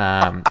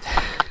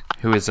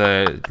 who is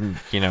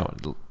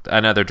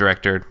another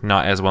director,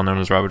 not as well known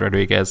as Robert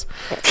Rodriguez.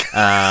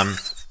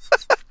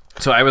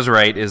 So I was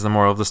right, is the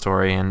moral of the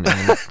story, and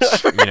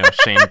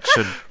Shane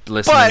should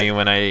listen to me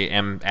when I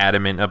am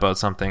adamant about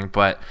something.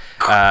 But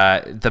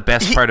the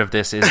best part of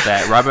this is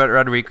that Robert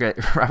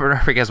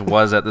Rodriguez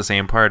was at the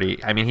same party.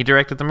 He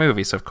directed the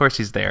movie, so of course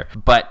he's there.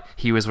 But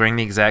he was wearing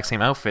the exact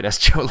same outfit as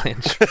Joe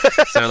Lynch.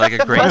 So like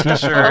a gray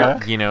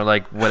t-shirt,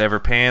 like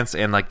whatever pants,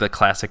 and like the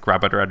classic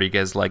Robert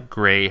Rodriguez like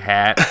gray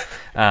hat.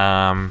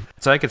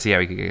 So I could see how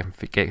he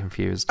could get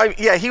confused.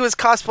 He was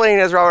cosplaying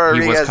as Robert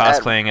Rodriguez. He was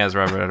cosplaying as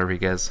Robert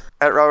Rodriguez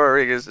at Robert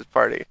Rodriguez's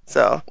party.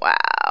 So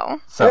wow.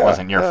 So it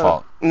wasn't your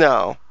fault.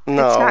 No. It's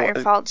not your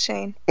fault,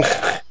 Shane.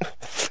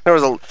 There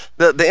was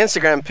the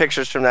Instagram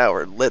pictures from that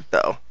were lit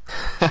though.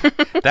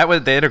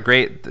 They had a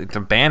great. The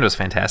band was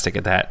fantastic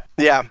at that.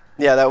 Yeah.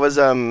 That was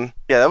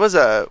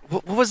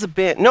what was the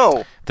band?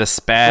 No, the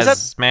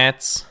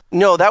Spazmats.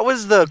 No, that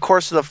was the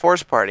Course of the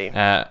Force party.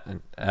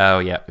 Oh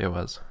yeah, it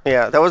was.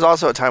 Yeah, that was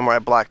also a time where I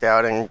blacked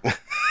out and.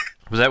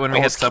 Was that when we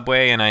had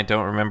Subway and I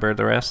don't remember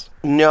the rest?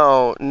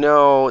 No.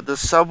 The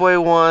Subway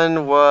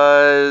one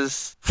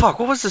was... Fuck,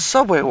 what was the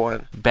Subway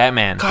one?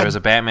 Batman. God. There was a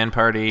Batman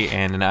party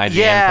and an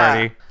IGN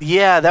party.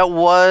 Yeah, that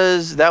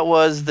was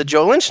the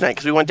Joe Lynch night,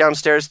 because we went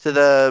downstairs to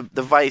the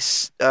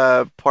Vice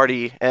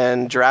party,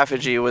 and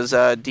Giraffagi was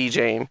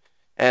DJing.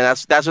 And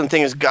that's when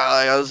things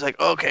got... I was like,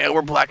 okay,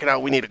 we're blacking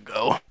out, we need to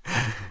go.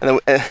 And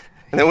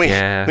then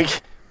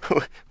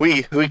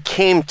we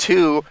came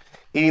to...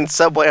 eating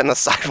Subway on the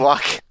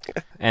sidewalk.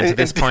 And to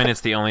this point, it's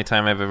the only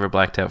time I've ever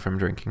blacked out from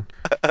drinking.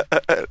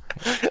 What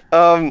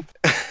I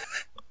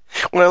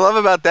love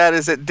about that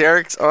is that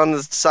Derek's on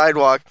the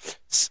sidewalk,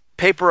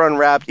 paper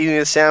unwrapped, eating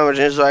a sandwich,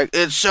 and he's like,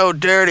 it's so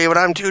dirty, but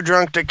I'm too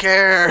drunk to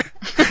care.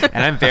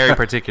 And I'm very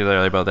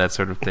particular about that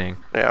sort of thing.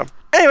 Yeah.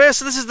 Anyway,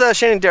 so this is the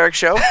Shane and Derek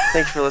show.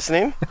 Thanks for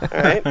listening. All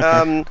right.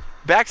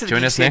 Back to the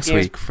Join us next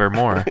week for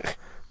more.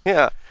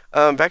 Yeah.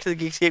 Back to the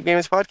Geekscape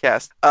Games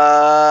podcast.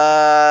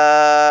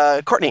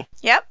 Courtney.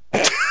 Yep.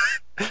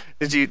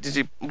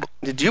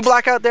 Did you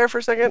black out there for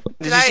a second?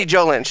 Did you see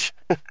Joe Lynch?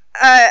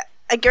 I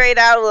grayed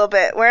out a little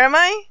bit. Where am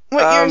I?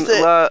 What year is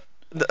it? I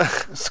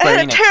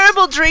had a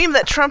terrible dream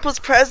that Trump was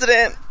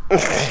president.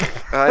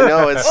 I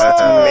know, it's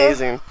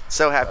amazing.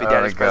 So happy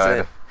Daddy's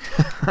president.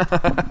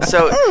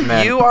 So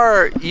you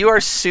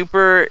are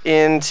super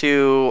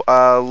into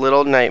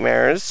Little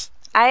Nightmares.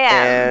 I am.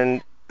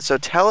 And so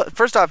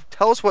first off,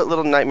 tell us what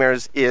Little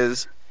Nightmares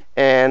is,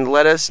 and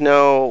let us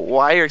know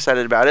why you're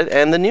excited about it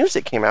and the news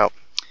that came out.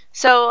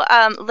 So,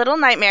 Little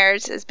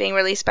Nightmares is being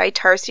released by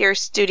Tarsier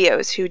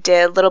Studios, who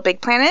did Little Big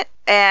Planet,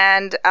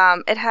 and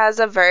it has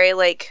a very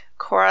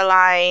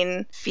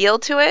Coraline feel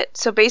to it.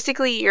 So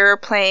basically, you're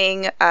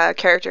playing a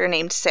character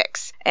named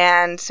Six,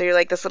 and so you're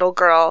like this little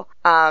girl,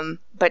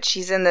 but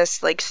she's in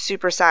this like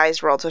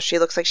supersized world, so she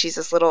looks like she's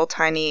this little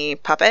tiny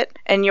puppet.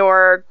 And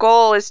your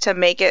goal is to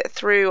make it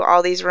through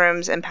all these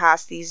rooms and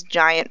past these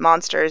giant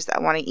monsters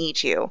that want to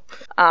eat you.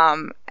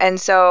 And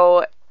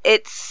so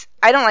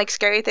I don't like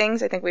scary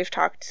things. I think we've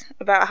talked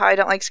about how I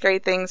don't like scary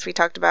things. We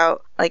talked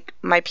about like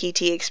my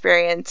PT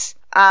experience.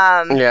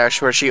 Yeah,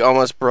 sure. She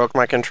almost broke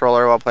my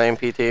controller while playing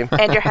PT.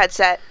 And your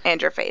headset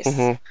and your face.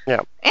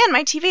 Yeah. And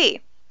my TV.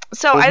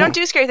 So I don't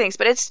do scary things,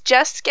 but it's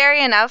just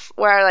scary enough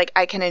where like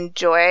I can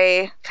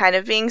enjoy kind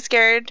of being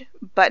scared,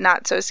 but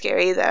not so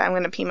scary that I'm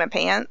gonna pee my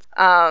pants.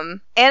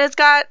 And it's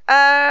got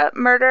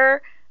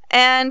murder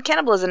and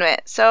cannibalism in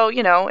it, so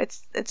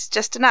it's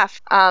just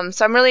enough.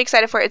 So I'm really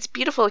excited for it. It's a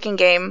beautiful looking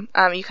game.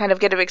 You kind of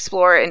get to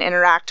explore and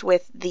interact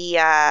with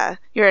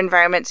your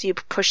environment, so you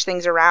push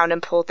things around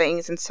and pull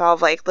things and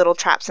solve like little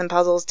traps and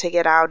puzzles to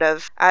get out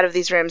of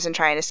these rooms and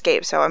try and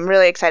escape. So I'm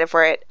really excited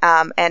for it.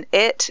 And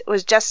it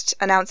was just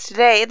announced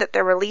today that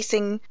they're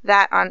releasing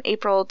that on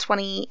April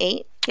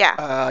 28th.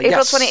 Yeah,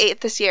 April 28th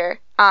this year.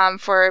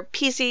 For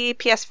PC,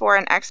 PS4,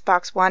 and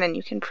Xbox One, and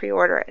you can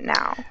pre-order it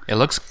now. It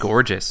looks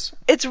gorgeous.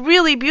 It's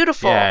really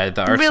beautiful. Yeah,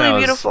 the art really style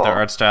beautiful. The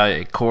art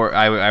style.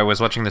 I was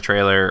watching the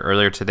trailer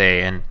earlier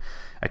today, and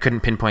I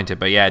couldn't pinpoint it,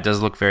 but yeah, it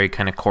does look very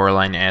kind of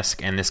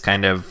Coraline-esque, and this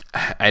kind of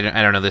I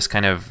don't know, this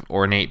kind of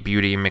ornate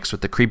beauty mixed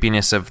with the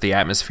creepiness of the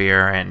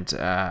atmosphere, and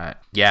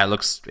yeah, it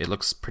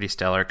looks pretty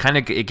stellar. Kind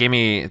of, it gave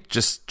me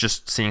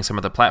just seeing some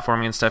of the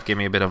platforming and stuff gave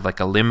me a bit of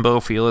like a Limbo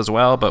feel as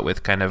well, but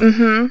with kind of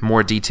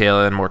more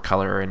detail and more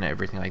color and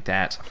everything like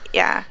that.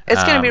 Yeah,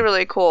 it's gonna be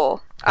really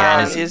cool.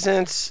 Yeah,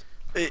 isn't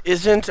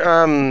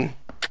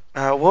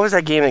what was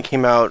that game that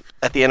came out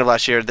at the end of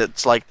last year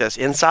that's like this?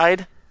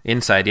 Inside?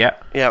 Inside, yeah.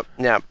 Yep.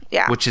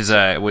 Yeah. Which is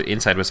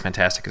Inside was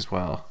fantastic as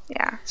well.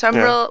 Yeah. So I'm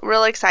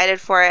real excited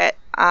for it.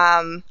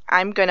 I'm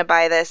gonna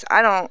buy this.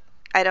 I don't.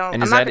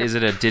 And is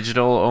it a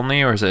digital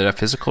only or is it a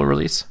physical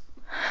release?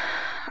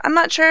 I'm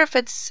not sure if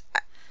it's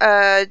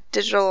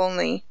digital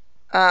only.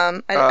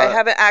 I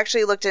haven't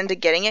actually looked into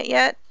getting it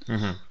yet.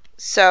 Mm-hmm.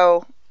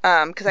 So,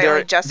 because I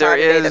only just saw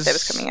today that it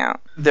was coming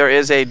out. There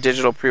is a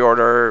digital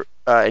pre-order,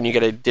 and you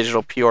get a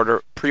digital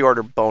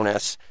pre-order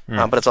bonus,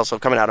 but it's also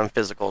coming out on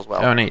physical as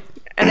well. Oh, neat.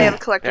 And they have a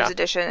collector's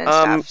edition and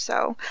stuff,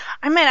 so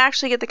I might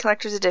actually get the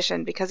collector's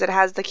edition because it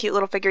has the cute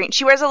little figurine.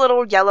 She wears a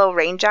little yellow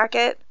rain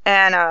jacket,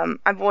 and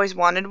I've always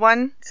wanted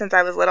one since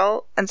I was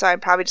little, and so I'm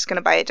probably just going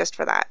to buy it just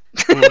for that.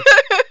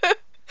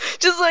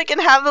 Just so I can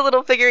have the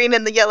little figurine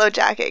in the yellow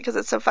jacket because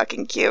it's so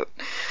fucking cute.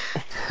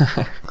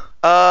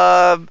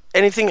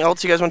 Anything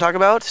else you guys want to talk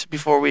about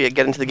before we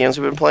get into the games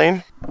we've been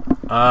playing?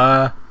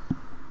 Not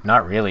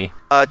really.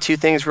 Two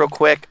things real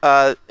quick.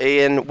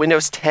 In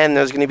Windows 10,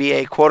 there's going to be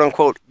a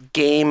quote-unquote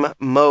game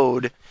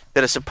mode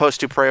that is supposed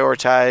to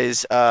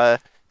prioritize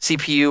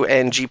CPU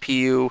and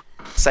GPU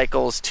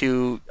cycles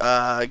to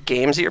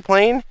games that you're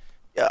playing.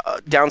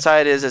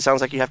 Downside is it sounds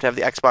like you have to have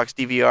the Xbox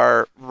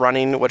DVR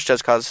running, which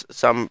does cause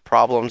some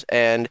problems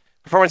and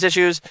performance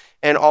issues.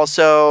 And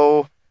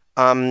also,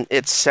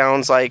 it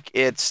sounds like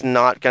it's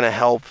not going to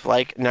help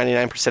like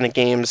 99% of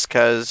games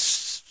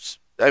because,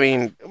 I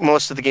mean,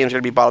 most of the games are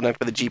going to be bottlenecked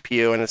with the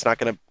GPU, and it's not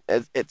going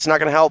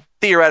to help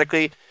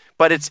theoretically.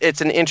 But it's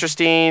an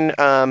interesting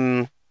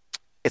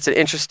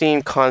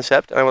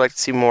concept, and I would like to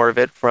see more of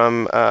it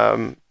from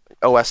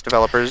OS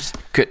developers.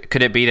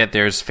 Could it be that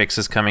there's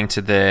fixes coming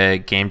to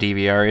the game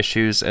DVR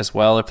issues as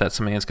well, if that's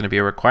something that's going to be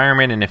a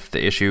requirement, and if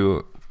the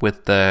issue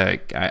with I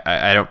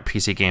don't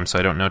PC games, so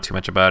I don't know too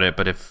much about it,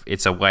 but if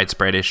it's a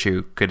widespread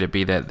issue, could it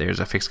be that there's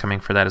a fix coming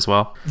for that as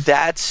well?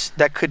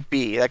 That could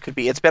be.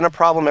 It's been a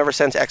problem ever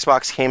since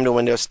Xbox came to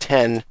Windows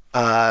 10.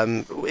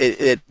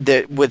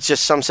 With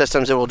just some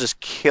systems, it will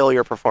just kill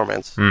your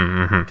performance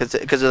because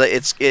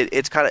it's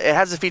kind of, it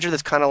has a feature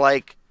that's kind of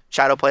like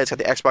Shadowplay. It's got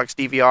the Xbox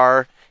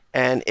DVR,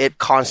 and it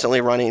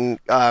constantly running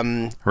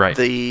right.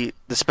 The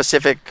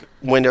specific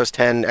Windows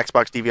 10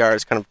 Xbox DVR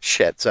is kind of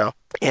shit. So,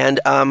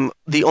 and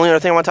the only other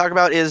thing I want to talk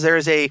about is there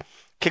is a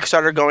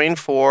Kickstarter going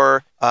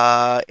for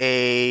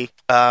a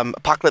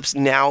Apocalypse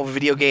Now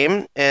video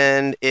game,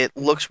 and it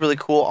looks really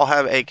cool. I'll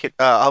have a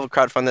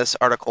crowdfund this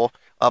article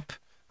up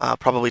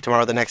probably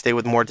tomorrow or the next day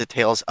with more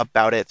details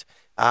about it.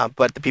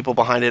 But the people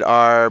behind it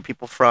are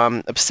people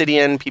from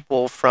Obsidian,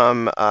 people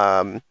from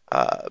the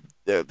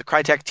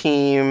Crytek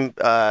team,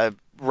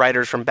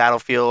 writers from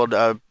Battlefield,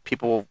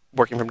 people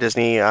working from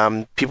Disney,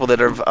 people that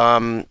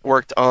have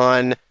worked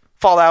on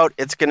Fallout.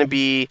 It's going to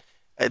be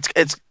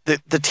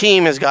the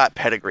team has got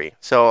pedigree,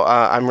 so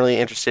I'm really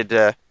interested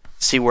to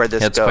see where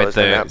this goes.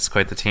 It's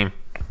quite the team.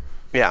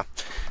 Yeah.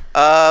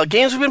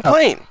 Games we've been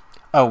playing.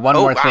 One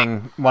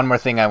more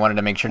thing I wanted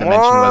to make sure to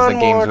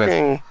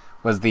mention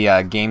was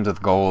the games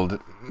with gold.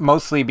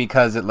 Mostly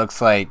because it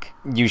looks like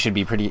you should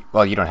be pretty...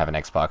 Well, you don't have an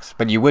Xbox,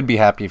 but you would be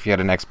happy if you had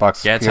an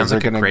Xbox. Yeah, it sounds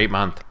like a great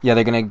month. Yeah,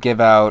 they're going to give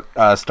out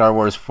Star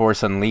Wars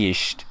Force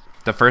Unleashed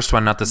The first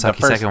one, not the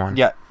sucky second one.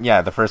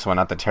 Yeah, the first one,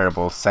 not the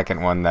terrible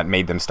second one that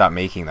made them stop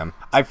making them.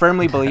 I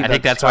firmly believe. I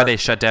think that's why they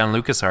shut down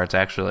LucasArts.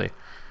 Actually,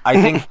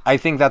 I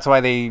think that's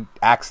why they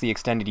axed the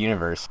extended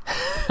universe.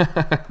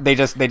 They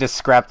just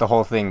scrapped the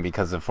whole thing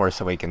because of Force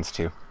Awakens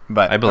 2.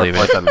 But I believe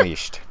Force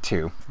Unleashed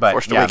 2. But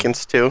Force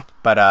Awakens 2.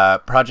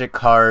 But Project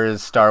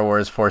Cars, Star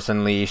Wars, Force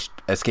Unleashed,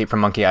 Escape from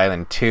Monkey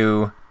Island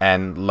 2,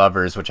 and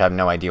Lovers, which I have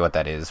no idea what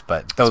that is.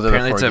 But those are the 4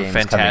 games. Apparently, it's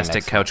a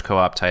fantastic couch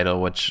co-op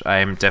title, which I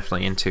am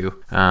definitely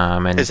into.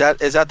 And is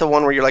that the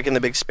one where you're like in the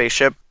big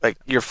spaceship, like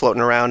you're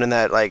floating around in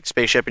that like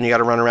spaceship, and you got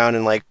to run around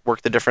and like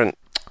work the different.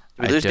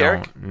 Did we lose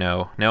Derek?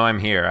 No, I'm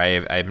here.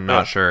 I'm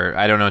not sure.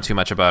 I don't know too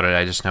much about it.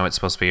 I just know it's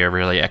supposed to be a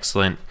really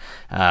excellent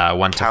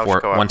 1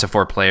 to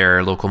 4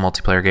 player local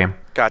multiplayer game.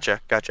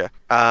 Gotcha.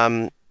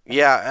 I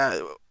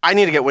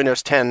need to get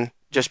Windows 10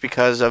 just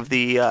because of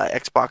the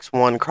Xbox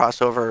One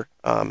crossover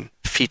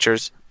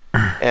features,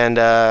 and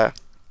I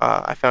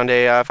found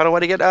a way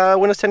to get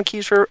Windows 10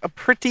 keys for a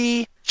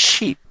pretty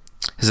cheap.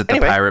 Is it the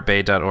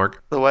piratebay.org?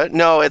 The what?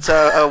 No, it's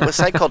a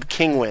site called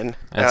Kingwin.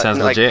 That sounds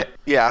legit.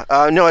 Yeah.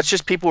 No, it's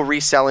just people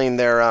reselling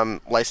their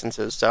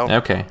licenses. So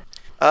okay.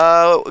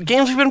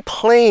 Games we've been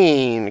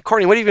playing.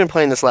 Courtney, what have you been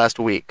playing this last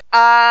week?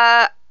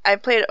 I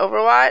played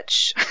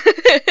Overwatch,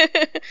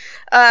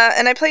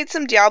 and I played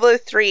some Diablo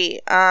 3,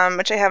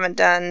 which I haven't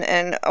done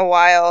in a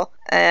while,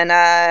 and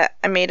I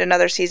made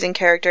another season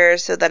character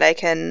so that I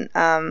can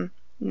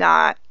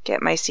not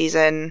get my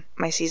season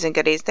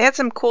goodies. They had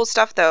some cool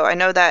stuff though. I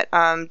know that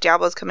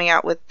Diablo's coming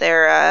out with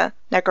their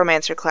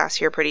Necromancer class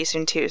here pretty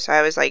soon too, so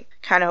I was like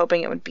kind of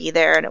hoping it would be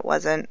there, and it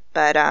wasn't.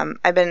 But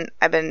I've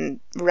been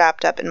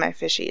wrapped up in my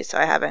fishies, so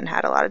I haven't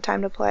had a lot of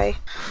time to play.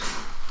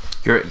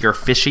 Your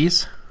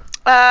fishies?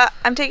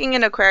 I'm taking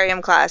an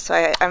aquarium class,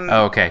 so I'm.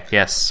 Oh, okay.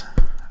 Yes,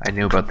 I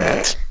knew about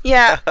that.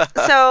 Yeah.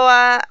 So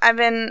I've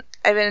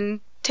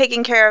been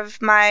taking care of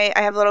I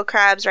have little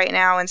crabs right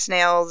now, and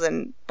snails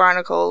and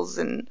barnacles,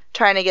 and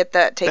trying to get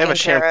that taken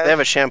care of. They have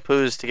a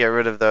shampoos to get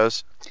rid of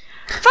those.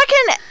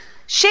 Fucking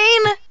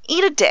Shane,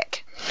 eat a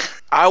dick.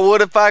 I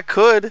would if I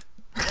could.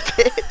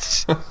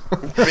 Bitch.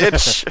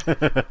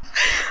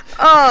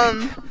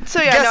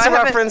 So yeah,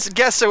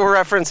 guess a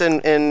reference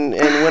and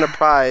win a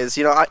prize.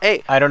 You know,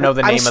 I don't know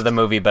the name of the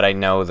movie, but I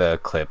know the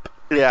clip.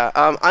 Yeah,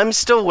 I'm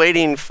still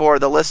waiting for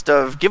the list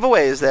of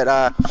giveaways that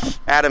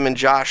Adam and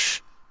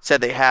Josh said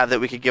they have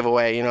that we could give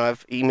away. You know,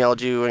 I've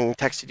emailed you and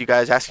texted you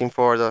guys asking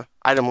for the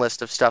item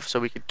list of stuff so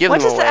we could give them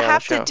away. What does that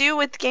have to do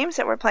with games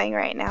that we're playing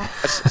right now?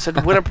 I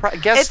said win a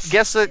prize. He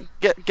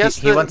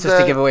wants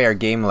us to give away our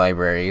game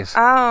libraries.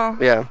 Oh.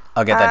 Yeah.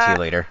 I'll get that to you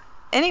later.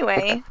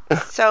 Anyway,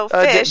 so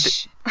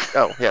fish.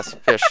 Oh, yes,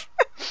 fish.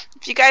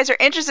 If you guys are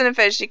interested in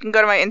fish, you can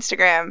go to my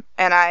Instagram,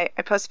 and I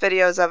post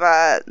videos of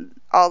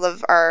all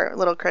of our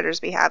little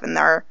critters we have in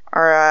our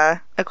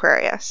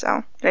aquaria.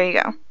 So there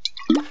you go.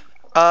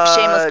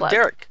 Shameless plug.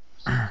 Derek.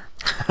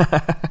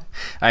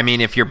 I mean,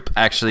 if you're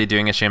actually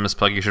doing a shameless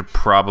plug, you should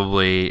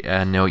probably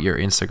note your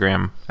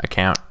Instagram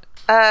account.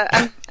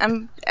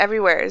 I'm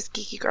everywhere as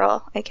Geeky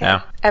Girl.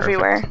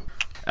 Everywhere.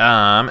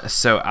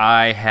 So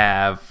I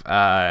have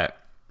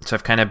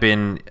I've kind of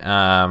been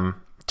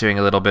doing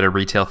a little bit of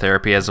retail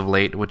therapy as of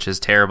late, which is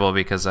terrible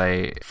because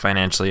I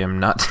financially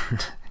am not.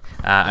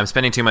 I'm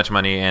spending too much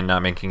money and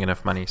not making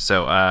enough money.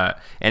 So,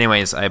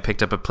 anyways, I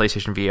picked up a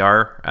PlayStation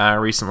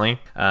VR recently.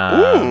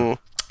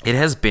 It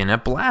has been a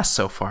blast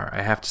so far,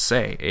 I have to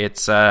say.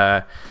 It's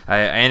I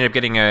ended up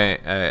getting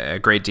a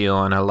great deal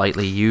on a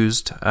lightly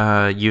used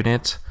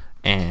unit.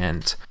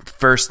 And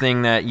first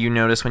thing that you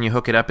notice when you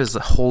hook it up is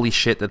holy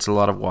shit, that's a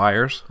lot of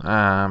wires.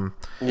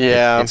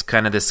 It's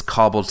kind of this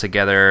cobbled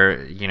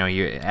together, you know,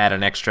 you add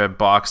an extra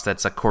box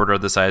that's a quarter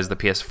of the size of the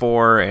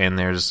PS4, and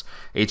there's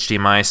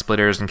HDMI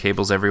splitters and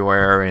cables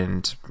everywhere,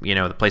 and, you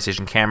know, the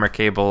PlayStation camera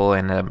cable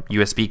and a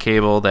USB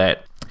cable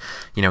that,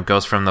 you know,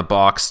 goes from the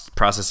box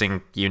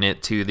processing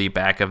unit to the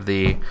back of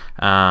the,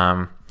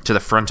 to the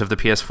front of the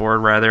PS4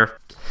 rather.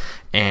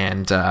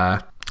 And,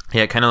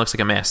 yeah, it kind of looks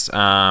like a mess.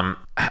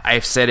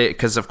 I've said it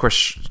because, of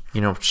course,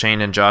 you know,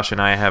 Shane and Josh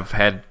and I have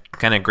had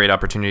kind of great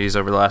opportunities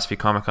over the last few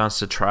Comic-Cons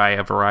to try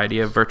a variety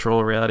of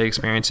virtual reality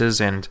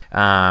experiences, and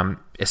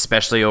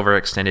especially over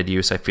extended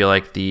use, I feel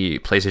like the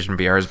PlayStation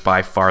VR is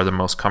by far the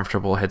most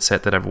comfortable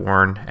headset that I've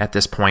worn at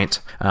this point.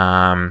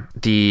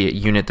 The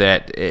unit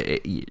that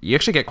you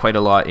actually get quite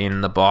a lot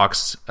in the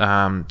box.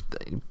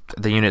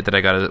 The unit that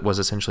I got was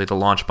essentially the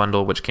launch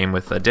bundle, which came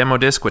with a demo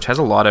disc, which has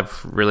a lot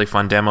of really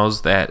fun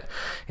demos that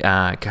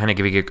kind of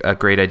give you a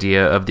great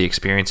idea of the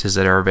experiences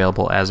that are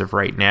available as of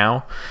right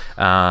now.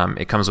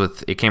 It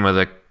came with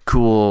a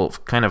cool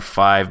kind of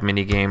 5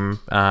 minigame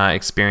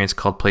experience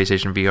called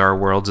PlayStation VR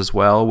Worlds as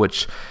well,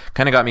 which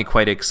kind of got me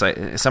quite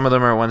excited. Some of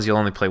them are ones you'll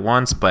only play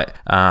once, but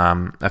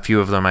a few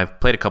of them I've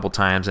played a couple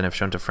times and have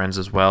shown to friends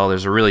as well.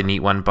 There's a really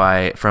neat one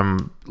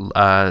from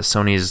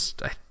Sony's,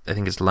 I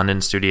think it's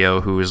London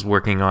studio, who is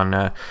working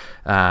on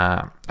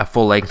a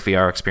full-length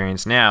VR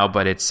experience now,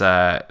 but it's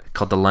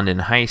called the London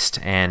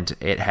Heist, and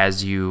it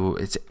has you.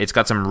 It's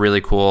got some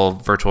really cool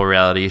virtual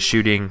reality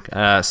shooting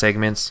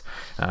segments,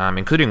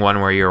 including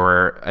one where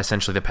you're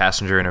essentially the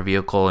passenger in a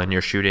vehicle and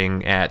you're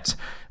shooting at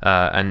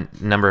a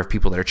number of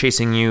people that are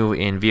chasing you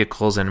in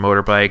vehicles and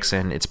motorbikes,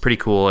 and it's pretty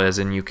cool. As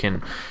in, you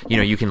can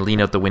lean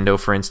out the window,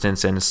 for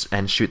instance,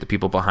 and shoot the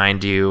people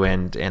behind you,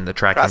 and the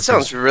tracking. That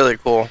sounds really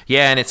cool.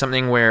 Yeah, and it's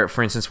something where,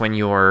 for instance, when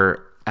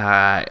your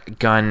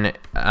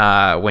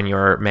when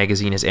your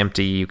magazine is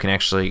empty, you can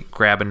actually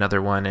grab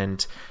another one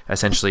and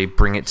essentially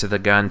bring it to the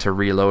gun to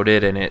reload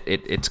it, and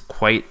it's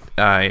quite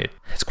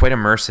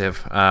immersive.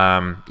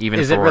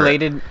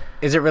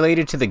 Is it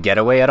related to The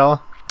Getaway at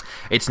all?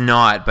 It's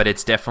not, but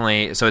it's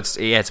definitely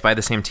it's by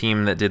the same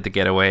team that did The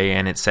Getaway,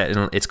 and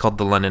it's called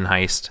the London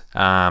Heist.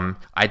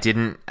 I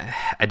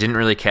didn't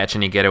really catch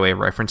any Getaway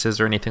references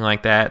or anything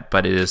like that,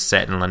 but it is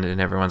set in London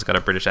and everyone's got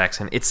a British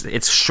accent.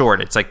 It's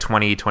short. It's like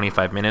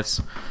 20-25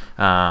 minutes.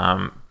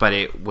 But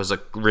it was a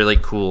really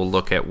cool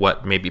look at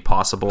what may be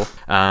possible.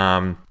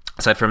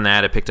 Aside from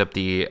that, I picked up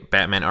the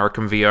Batman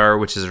Arkham VR,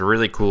 which is a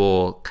really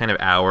cool kind of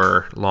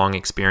hour-long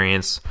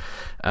experience,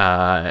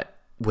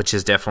 which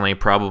is definitely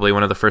probably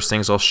one of the first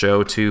things I'll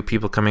show to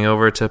people coming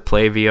over to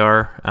play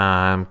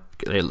VR.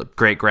 They look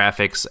great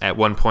graphics. At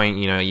one point,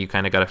 you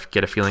kind of got to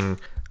get a feeling.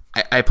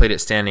 I played it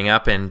standing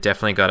up and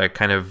definitely got a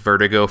kind of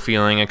vertigo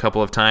feeling a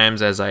couple of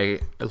times as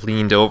I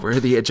leaned over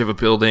the edge of a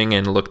building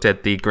and looked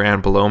at the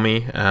ground below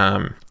me.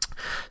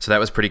 So that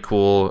was pretty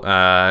cool.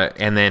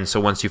 And then, so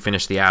once you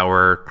finish the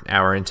hour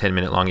and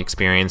 10-minute long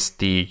experience,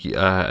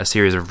 a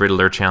series of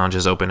Riddler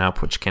challenges open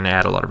up, which can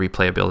add a lot of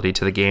replayability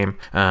to the game.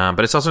 But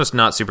it's also just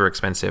not super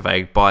expensive.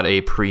 I bought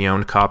a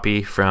pre-owned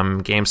copy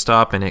from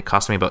GameStop, and it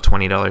cost me about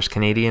 $20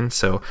 Canadian.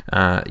 So,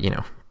 a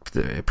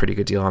pretty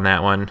good deal on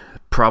that one.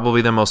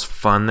 Probably the most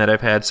fun that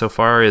I've had so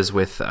far is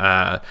with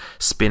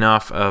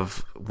spin-off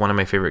of one of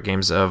my favorite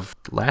games of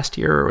last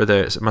year, or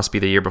it must be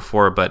the year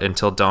before, but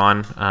Until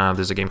Dawn.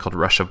 There's a game called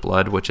Rush of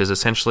Blood, which is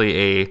essentially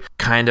a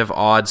kind of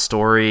odd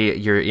story.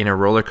 You're in a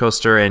roller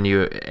coaster and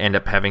you end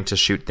up having to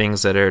shoot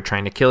things that are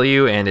trying to kill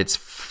you, and it's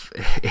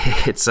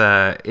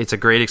a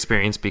great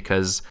experience,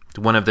 because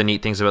one of the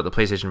neat things about the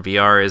PlayStation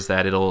VR is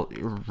that it'll,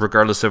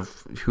 regardless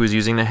of who's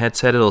using the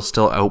headset, it'll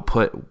still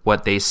output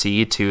what they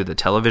see to the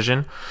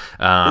television,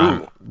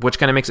 which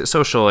kind of makes it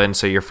social, and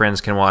so your friends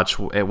can watch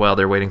it while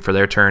they're waiting for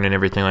their turn and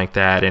everything like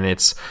that. And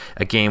it's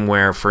a game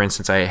where, for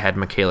instance, I had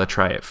Michaela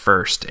try it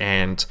first,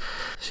 and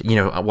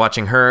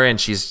watching her, and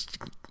she's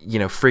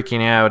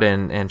freaking out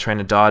and trying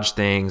to dodge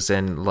things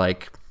and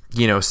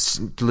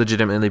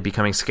legitimately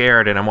becoming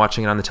scared, and I'm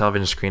watching it on the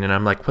television screen and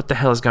I'm like, what the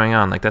hell is going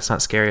on? Like, that's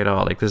not scary at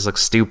all. Like, this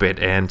looks stupid.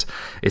 And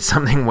it's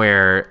something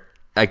where,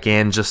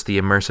 again, just the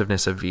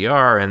immersiveness of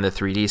VR and the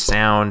 3D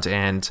sound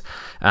and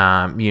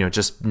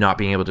just not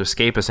being able to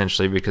escape,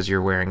 essentially, because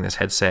you're wearing this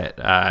headset.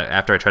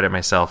 After I tried it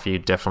myself, you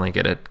definitely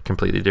get a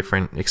completely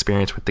different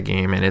experience with the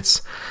game, and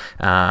it's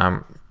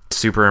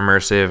super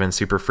immersive and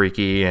super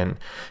freaky. And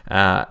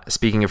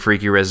speaking of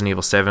freaky, Resident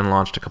Evil 7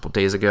 launched a couple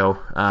days ago.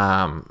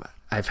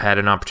 I've had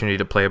an opportunity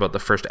to play about the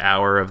first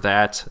hour of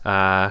that,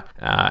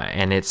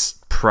 and it's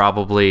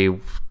probably,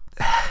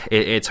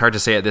 it's hard to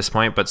say at this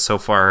point, but so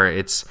far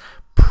it's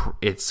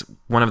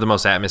one of the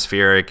most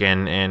atmospheric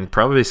and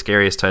probably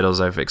scariest titles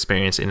I've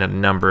experienced in a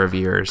number of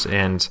years.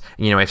 And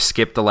I've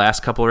skipped the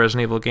last couple of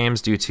Resident Evil games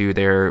due to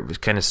their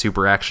kind of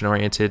super action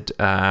oriented,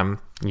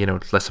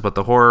 less about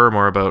the horror,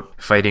 more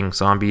about fighting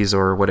zombies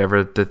or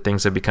whatever the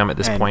things have become at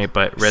this point.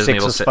 But Resident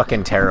Evil was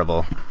fucking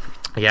terrible.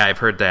 Yeah, I've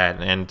heard that.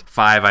 And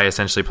 5, I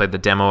essentially played the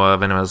demo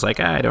of, and I was like,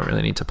 I don't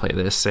really need to play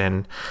this.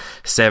 And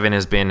 7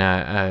 has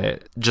been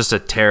just a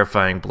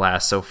terrifying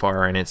blast so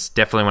far, and it's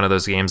definitely one of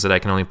those games that I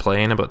can only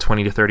play in about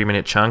 20 to 30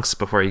 minute chunks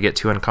before you get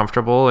too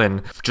uncomfortable.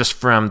 And just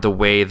from the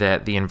way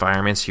that the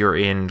environments you're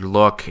in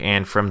look,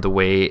 and from the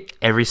way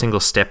every single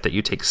step that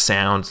you take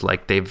sounds,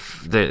 like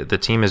the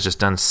team has just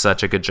done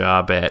such a good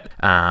job at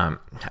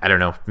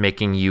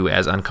making you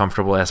as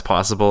uncomfortable as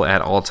possible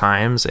at all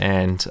times.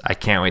 And I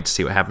can't wait to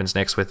see what happens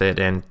next with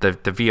it. And the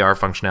VR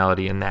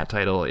functionality in that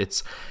title,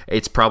 it's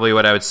probably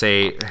what I would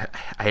say.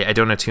 I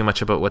don't know too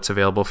much about what's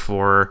available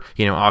for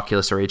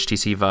Oculus or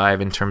HTC Vive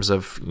in terms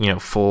of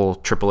full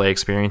AAA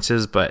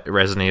experiences, but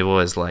Resident Evil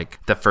is like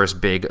the first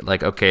big,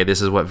 okay,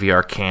 this is what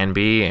VR can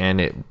be,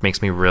 and it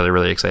makes me really,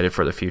 really excited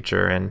for the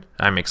future. And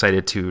I'm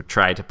excited to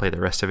try to play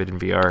the rest of it in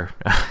VR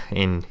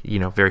in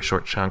very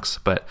short chunks.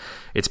 But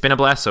it's been a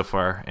blast so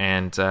far,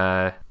 and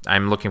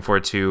I'm looking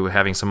forward to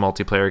having some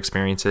multiplayer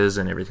experiences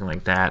and everything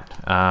like that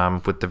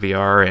with the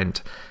VR.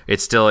 And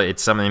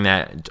it's something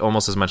that,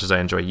 almost as much as I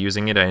enjoy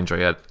using it, I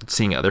enjoy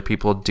seeing other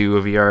people do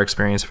a VR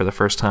experience for the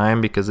first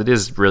time, because it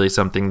is really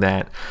something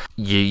that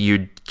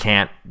you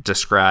can't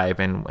describe,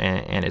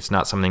 and it's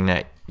not something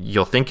that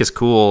you'll think is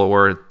cool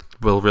or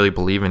will really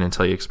believe in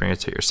until you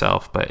experience it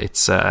yourself. But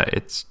it's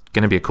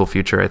going to be a cool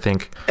future, I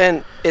think.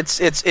 And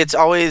it's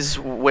always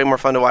way more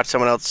fun to watch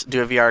someone else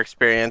do a VR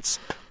experience,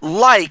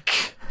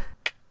 like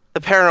the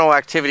Paranormal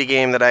Activity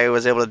game that I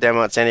was able to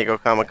demo at San Diego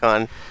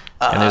Comic-Con.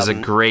 And there's a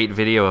great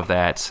video of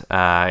that,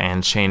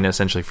 and Shane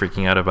essentially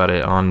freaking out about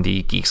it on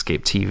the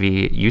Geekscape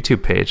TV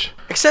YouTube page.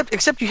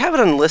 Except you have it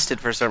unlisted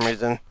for some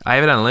reason. I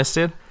have it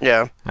unlisted?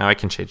 Yeah. Oh, I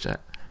can change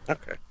that.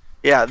 Okay.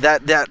 Yeah,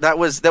 that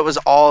was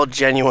all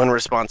genuine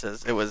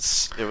responses. It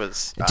was.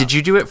 Did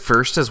you do it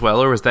first as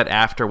well, or was that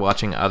after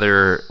watching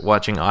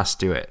us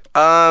do it?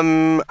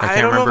 I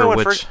can't don't know if I went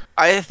which. first.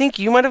 I think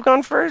you might have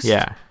gone first.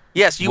 Yeah.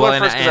 Yes, you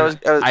went first because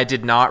I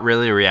did not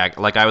really react.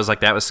 Like, I was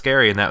like, that was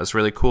scary and that was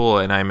really cool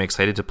and I'm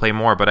excited to play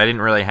more, but I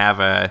didn't really have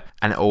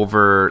an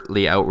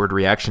overtly outward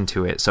reaction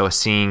to it. So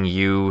seeing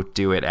you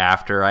do it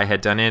after I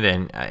had done it,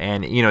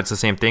 and you know, it's the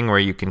same thing where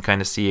you can kind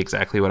of see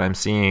exactly what I'm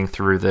seeing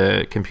through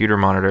the computer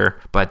monitor,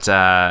 but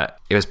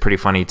it was pretty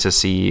funny to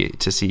see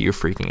you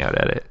freaking out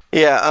at it.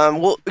 Yeah.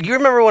 Well, you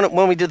remember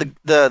when we did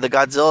the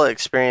Godzilla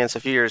experience a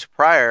few years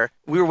prior?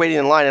 We were waiting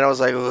in line, and I was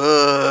like,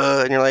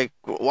 ugh, and you're like,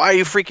 why are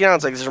you freaking out?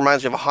 It's like, this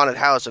reminds me of a haunted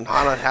house, and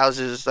haunted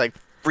houses like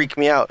freak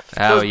me out.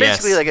 So it was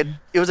basically like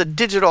it was a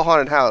digital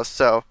haunted house.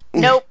 So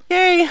Nope.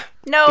 Yay.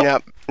 Nope.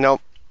 Yep.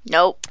 Nope.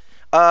 Nope.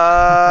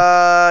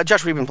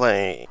 Josh, we've been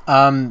playing.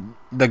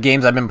 The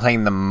games I've been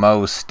playing the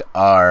most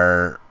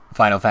are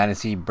Final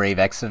Fantasy Brave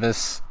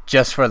Exvius,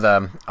 just for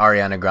the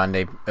Ariana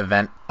Grande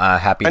event.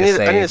 Happy to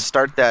say. I need to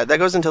start that. That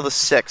goes until the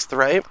 6th,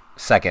 right?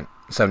 2nd,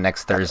 so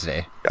next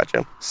Thursday.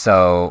 Gotcha.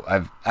 So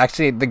I've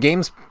actually the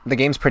game's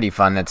pretty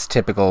fun. It's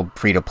typical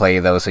free to play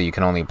though, so you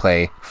can only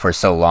play for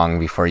so long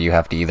before you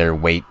have to either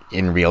wait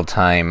in real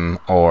time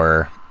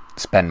or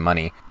spend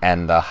money.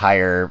 And the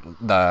higher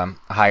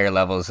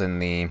levels in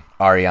the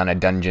Ariana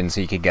dungeon, so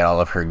you could get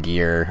all of her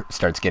gear,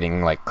 starts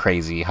getting like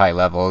crazy high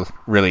level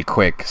really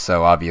quick.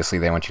 So obviously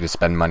they want you to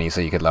spend money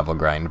so you could level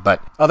grind.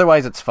 But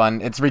otherwise it's fun.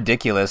 It's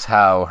ridiculous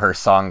how her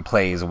song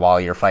plays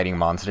while you're fighting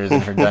monsters in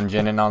her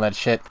dungeon and all that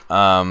shit.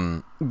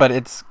 But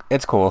it's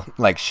cool.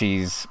 Like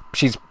she's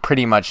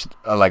pretty much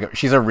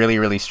she's a really,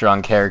 really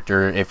strong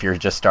character if you're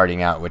just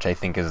starting out, which I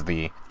think is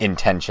the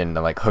intention,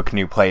 to like hook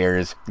new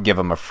players, give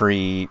them a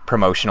free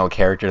promotional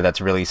character that's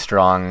really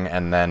strong,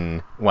 and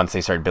then once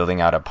they start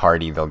building out a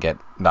party, they'll get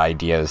the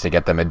idea is to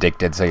get them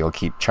addicted, so you'll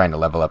keep trying to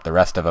level up the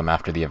rest of them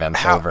after the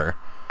event's over.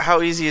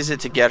 How easy is it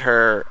to get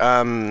her?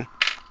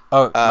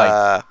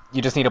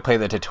 You just need to play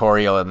the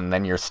tutorial, and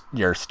then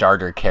your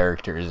starter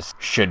characters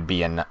should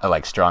be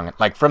strong.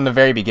 Like from the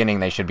very beginning,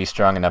 they should be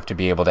strong enough to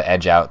be able to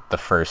edge out the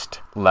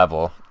first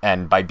level.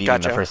 And by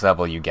beating the first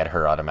level, you get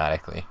her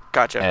automatically.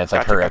 Gotcha. And it's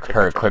like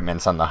her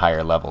equipment's on the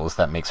higher levels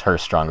that makes her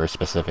stronger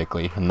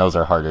specifically, and those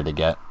are harder to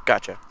get.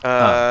 Gotcha.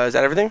 Is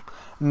that everything?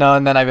 No,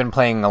 and then I've been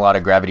playing a lot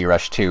of Gravity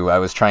Rush 2. I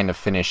was trying to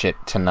finish it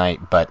tonight,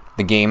 but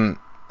the game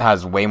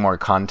has way more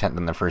content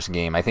than the first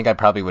game. I think I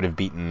probably would have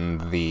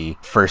beaten the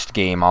first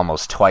game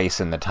almost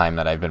twice in the time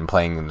that I've been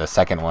playing the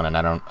second one,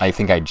 and I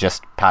think I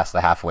just passed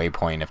the halfway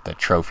point if the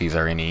trophies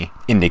are any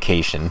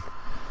indication.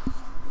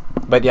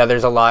 But yeah,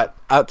 there's a lot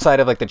outside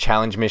of like the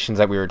challenge missions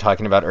that we were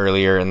talking about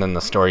earlier, and then the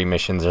story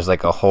missions. There's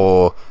like a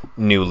whole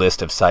new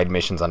list of side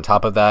missions on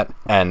top of that,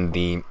 and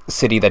the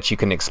city that you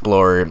can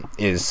explore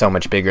is so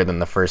much bigger than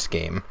the first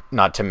game.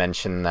 Not to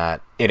mention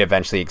that it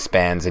eventually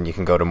expands and you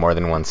can go to more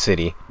than one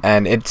city.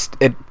 And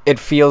it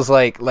feels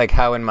like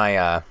how in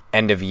my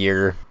end of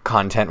year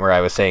content where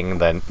I was saying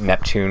the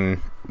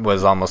Neptune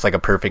was almost like a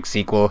perfect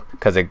sequel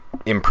because it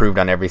improved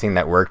on everything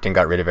that worked and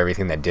got rid of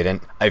everything that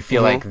didn't. I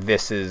feel like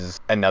this is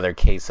another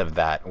case of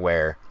that,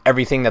 where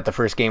everything that the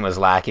first game was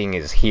lacking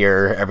is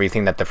here.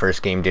 Everything that the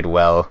first game did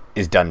well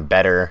is done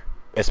better,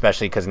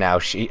 especially because now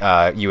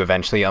you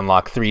eventually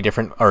unlock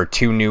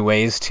two new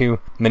ways to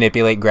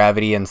manipulate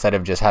gravity instead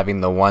of just having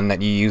the one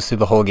that you use through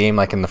the whole game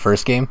like in the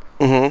first game.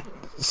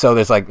 So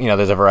there's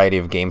there's a variety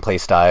of gameplay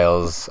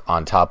styles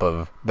on top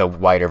of the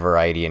wider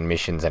variety in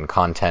missions and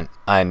content.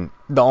 And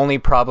the only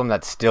problem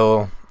that's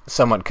still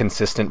somewhat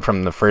consistent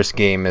from the first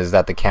game is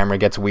that the camera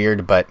gets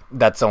weird, but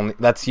that's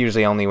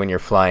usually only when you're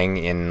flying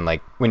in,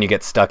 like when you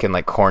get stuck in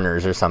like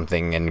corners or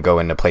something and go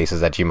into places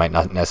that you might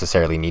not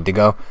necessarily need to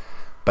go.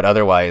 But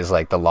otherwise,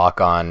 like the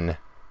lock on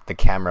the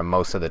camera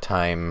most of the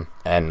time,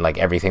 and like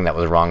everything that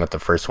was wrong with the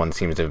first one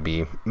seems to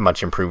be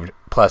much improved.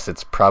 Plus,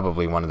 it's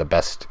probably one of the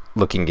best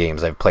looking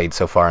games I've played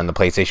so far on the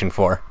PlayStation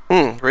 4.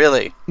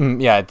 Really?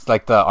 Yeah, it's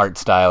like the art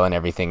style and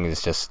everything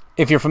is just,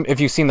 if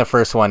you've seen the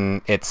first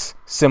one, it's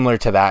similar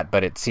to that,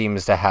 but it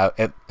seems to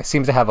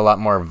have a lot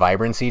more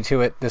vibrancy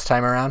to it this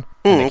time around.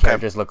 And the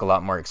characters look a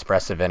lot more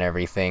expressive and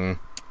everything.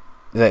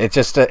 It's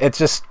just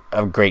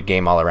a great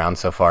game all around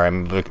so far.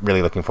 I'm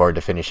really looking forward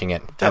to finishing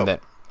it.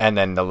 And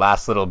then the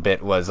last little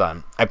bit was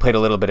I played a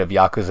little bit of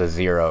Yakuza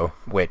 0,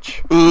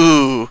 which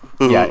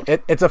yeah,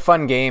 it's a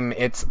fun game.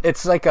 It's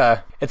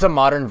a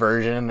modern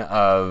version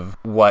of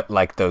what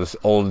like those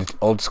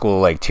old school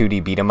like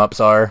 2D beat 'em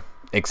ups are,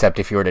 except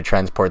if you were to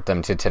transport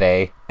them to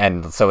today.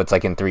 And so it's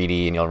like in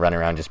 3D and you'll run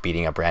around just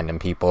beating up random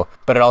people.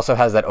 But it also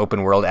has that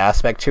open world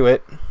aspect to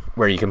it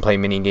where you can play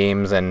mini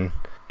games and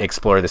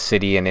explore the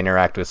city and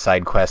interact with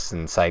side quests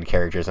and side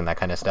characters and that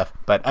kind of stuff.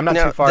 But I'm not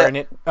too far in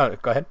it. Oh,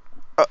 go ahead.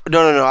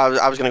 No. I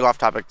was going to go off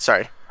topic.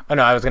 Sorry. Oh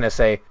no, I was gonna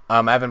say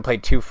I haven't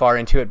played too far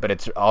into it, but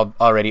it's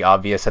already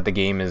obvious that the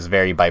game is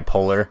very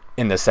bipolar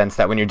in the sense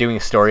that when you're doing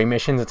story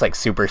missions, it's like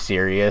super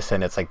serious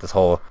and it's like this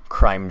whole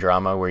crime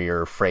drama where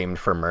you're framed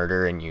for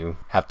murder and you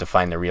have to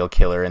find the real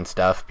killer and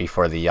stuff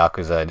before the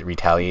Yakuza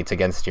retaliates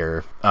against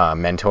your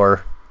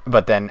mentor.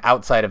 But then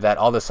outside of that,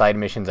 all the side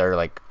missions are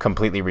like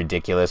completely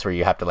ridiculous, where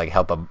you have to like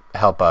help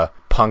a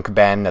punk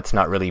band that's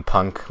not really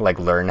punk like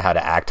learn how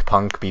to act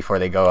punk before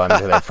they go on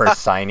to their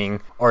first signing.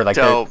 Or like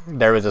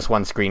there was this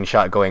one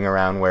screenshot going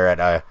around where at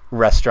a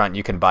restaurant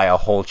you can buy a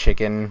whole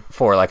chicken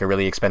for like a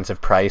really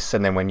expensive price,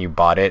 and then when you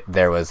bought it,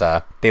 there was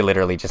they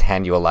literally just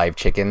hand you a live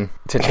chicken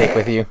to take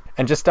with you,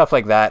 and just stuff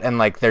like that. And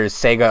like there's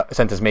Sega,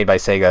 since it's made by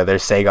Sega,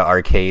 there's Sega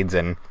arcades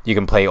and you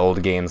can play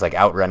old games like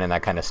Outrun and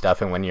that kind of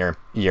stuff. And when you're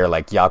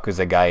like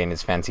Yakuza guy in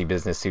his fancy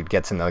business suit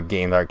gets in the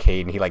game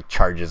arcade and he like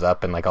charges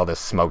up and like all this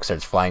smoke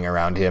starts flying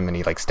around him and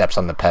he like steps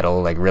on the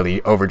pedal like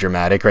really over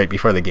dramatic right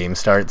before the game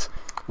starts.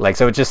 Like,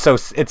 so it's just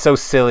it's so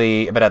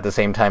silly, but at the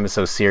same time it's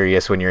so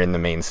serious when you're in the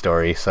main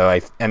story. So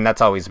and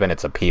that's always been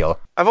its appeal.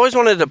 I've always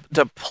wanted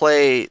to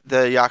play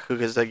the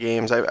Yakuza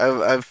games.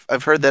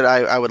 I've heard that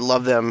I would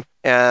love them.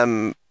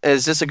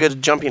 Is this a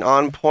good jumping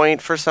on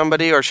point for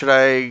somebody, or should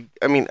I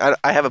mean,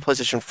 I have a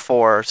PlayStation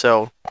 4,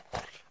 so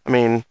I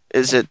mean,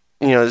 is it,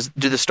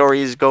 do the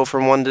stories go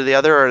from one to the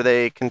other, or are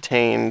they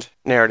contained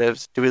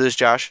narratives? Do we lose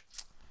Josh?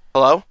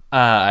 Hello?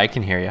 I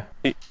can hear you.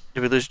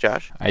 Did we lose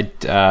Josh?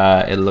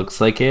 It looks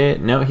like it.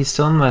 No, he's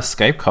still in the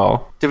Skype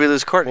call. Did we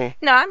lose Courtney?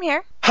 No, I'm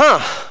here. Huh.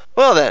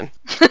 Well then.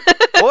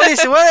 What do you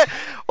see? What,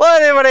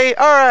 everybody?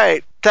 All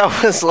right.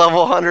 That was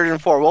level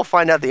 104. We'll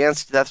find out the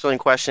answer to that thrilling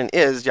question.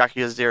 Is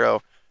Yakuza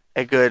 0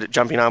 a good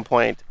jumping on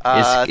point?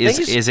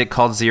 Is it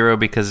called Zero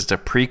because it's a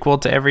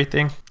prequel to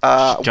everything?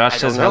 Josh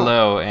says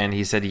hello, and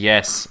he said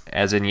yes.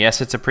 As in,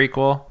 yes, it's a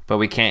prequel, but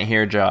we can't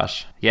hear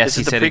Josh. Yes,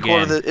 he said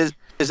again.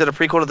 Is it a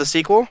prequel to the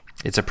sequel?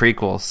 It's a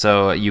prequel,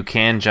 so you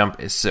can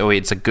jump. So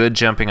it's a good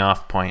jumping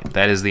off point.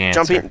 That is the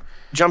answer.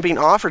 Jumping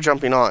off or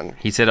jumping on?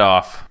 He said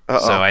off. Uh-oh.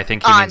 So I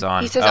think he means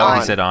on. He says on.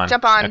 He said on.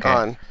 Jump on. Okay.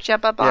 On.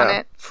 Jump up on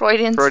it.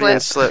 Freudian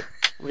slip.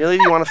 Really?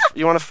 You want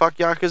to fuck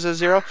Yakuza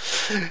 0?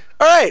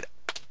 All right.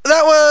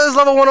 That was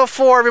level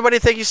 104. Everybody,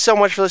 thank you so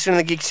much for listening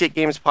to the Geekscape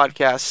Games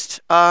podcast.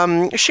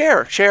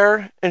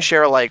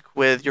 Share alike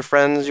with your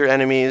friends, your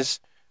enemies,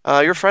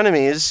 your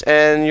frenemies,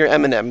 and your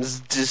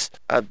M&Ms.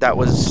 That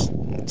was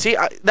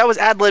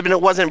ad-lib and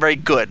it wasn't very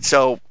good,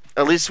 so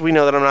at least we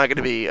know that I'm not going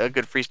to be a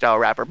good freestyle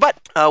rapper. But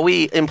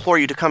we implore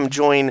you to come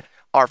join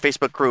our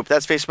Facebook group.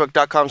 That's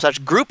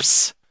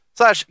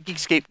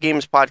facebook.com/groups/Geekscape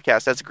Games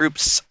Podcast. That's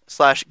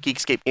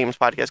groups/Geekscape Games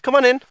Podcast. Come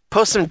on in,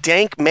 post some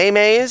dank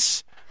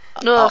maymays,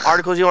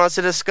 articles you want us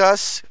to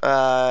discuss.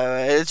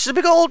 It's just a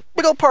big old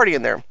party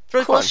in there. It's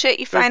really cool fun. Shit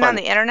you find on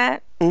the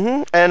internet.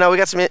 Mm-hmm. And we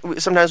got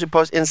sometimes we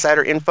post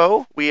insider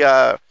info. We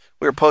were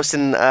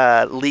posting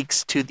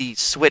leaks to the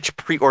Switch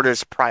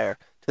pre-orders prior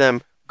to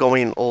them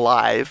going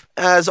live.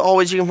 As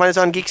always, you can find us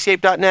on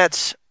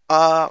Geekscape.net,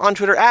 on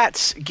Twitter at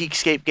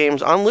Geekscape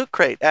Games, on Loot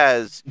Crate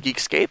as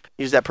Geekscape.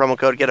 Use that promo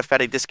code to get a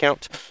fatty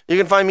discount. You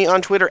can find me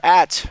on Twitter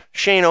at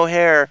Shane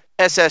O'Hare,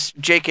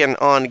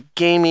 SSJakin on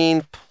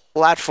gaming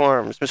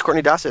platforms. Miss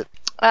Courtney Dossett.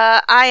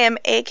 I am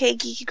AK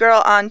Geeky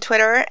Girl on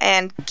Twitter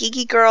and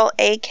Geeky Girl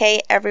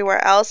AK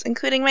everywhere else,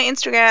 including my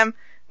Instagram,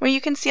 where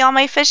you can see all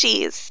my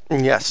fishies.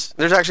 Yes.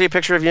 There's actually a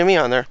picture of Yumi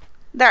on there.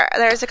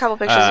 There's a couple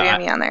pictures of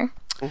Yumi on there.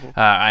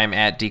 I'm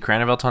at D.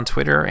 Cranevelt on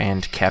Twitter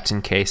and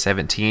Captain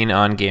K17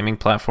 on gaming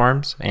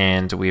platforms.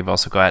 And we've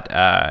also got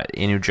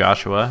Inu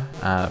Joshua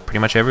pretty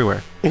much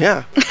everywhere.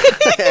 Yeah.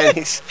 And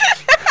he's...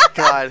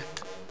 God.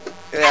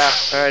 Yeah.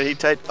 All right. He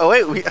typed... Oh,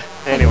 wait.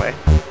 Anyway.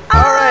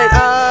 All right.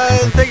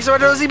 Thank you so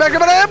much. We'll see you back,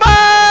 everybody.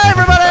 Bye,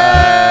 everybody.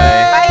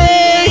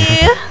 Bye.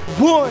 Bye.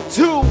 1,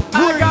 2,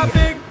 3.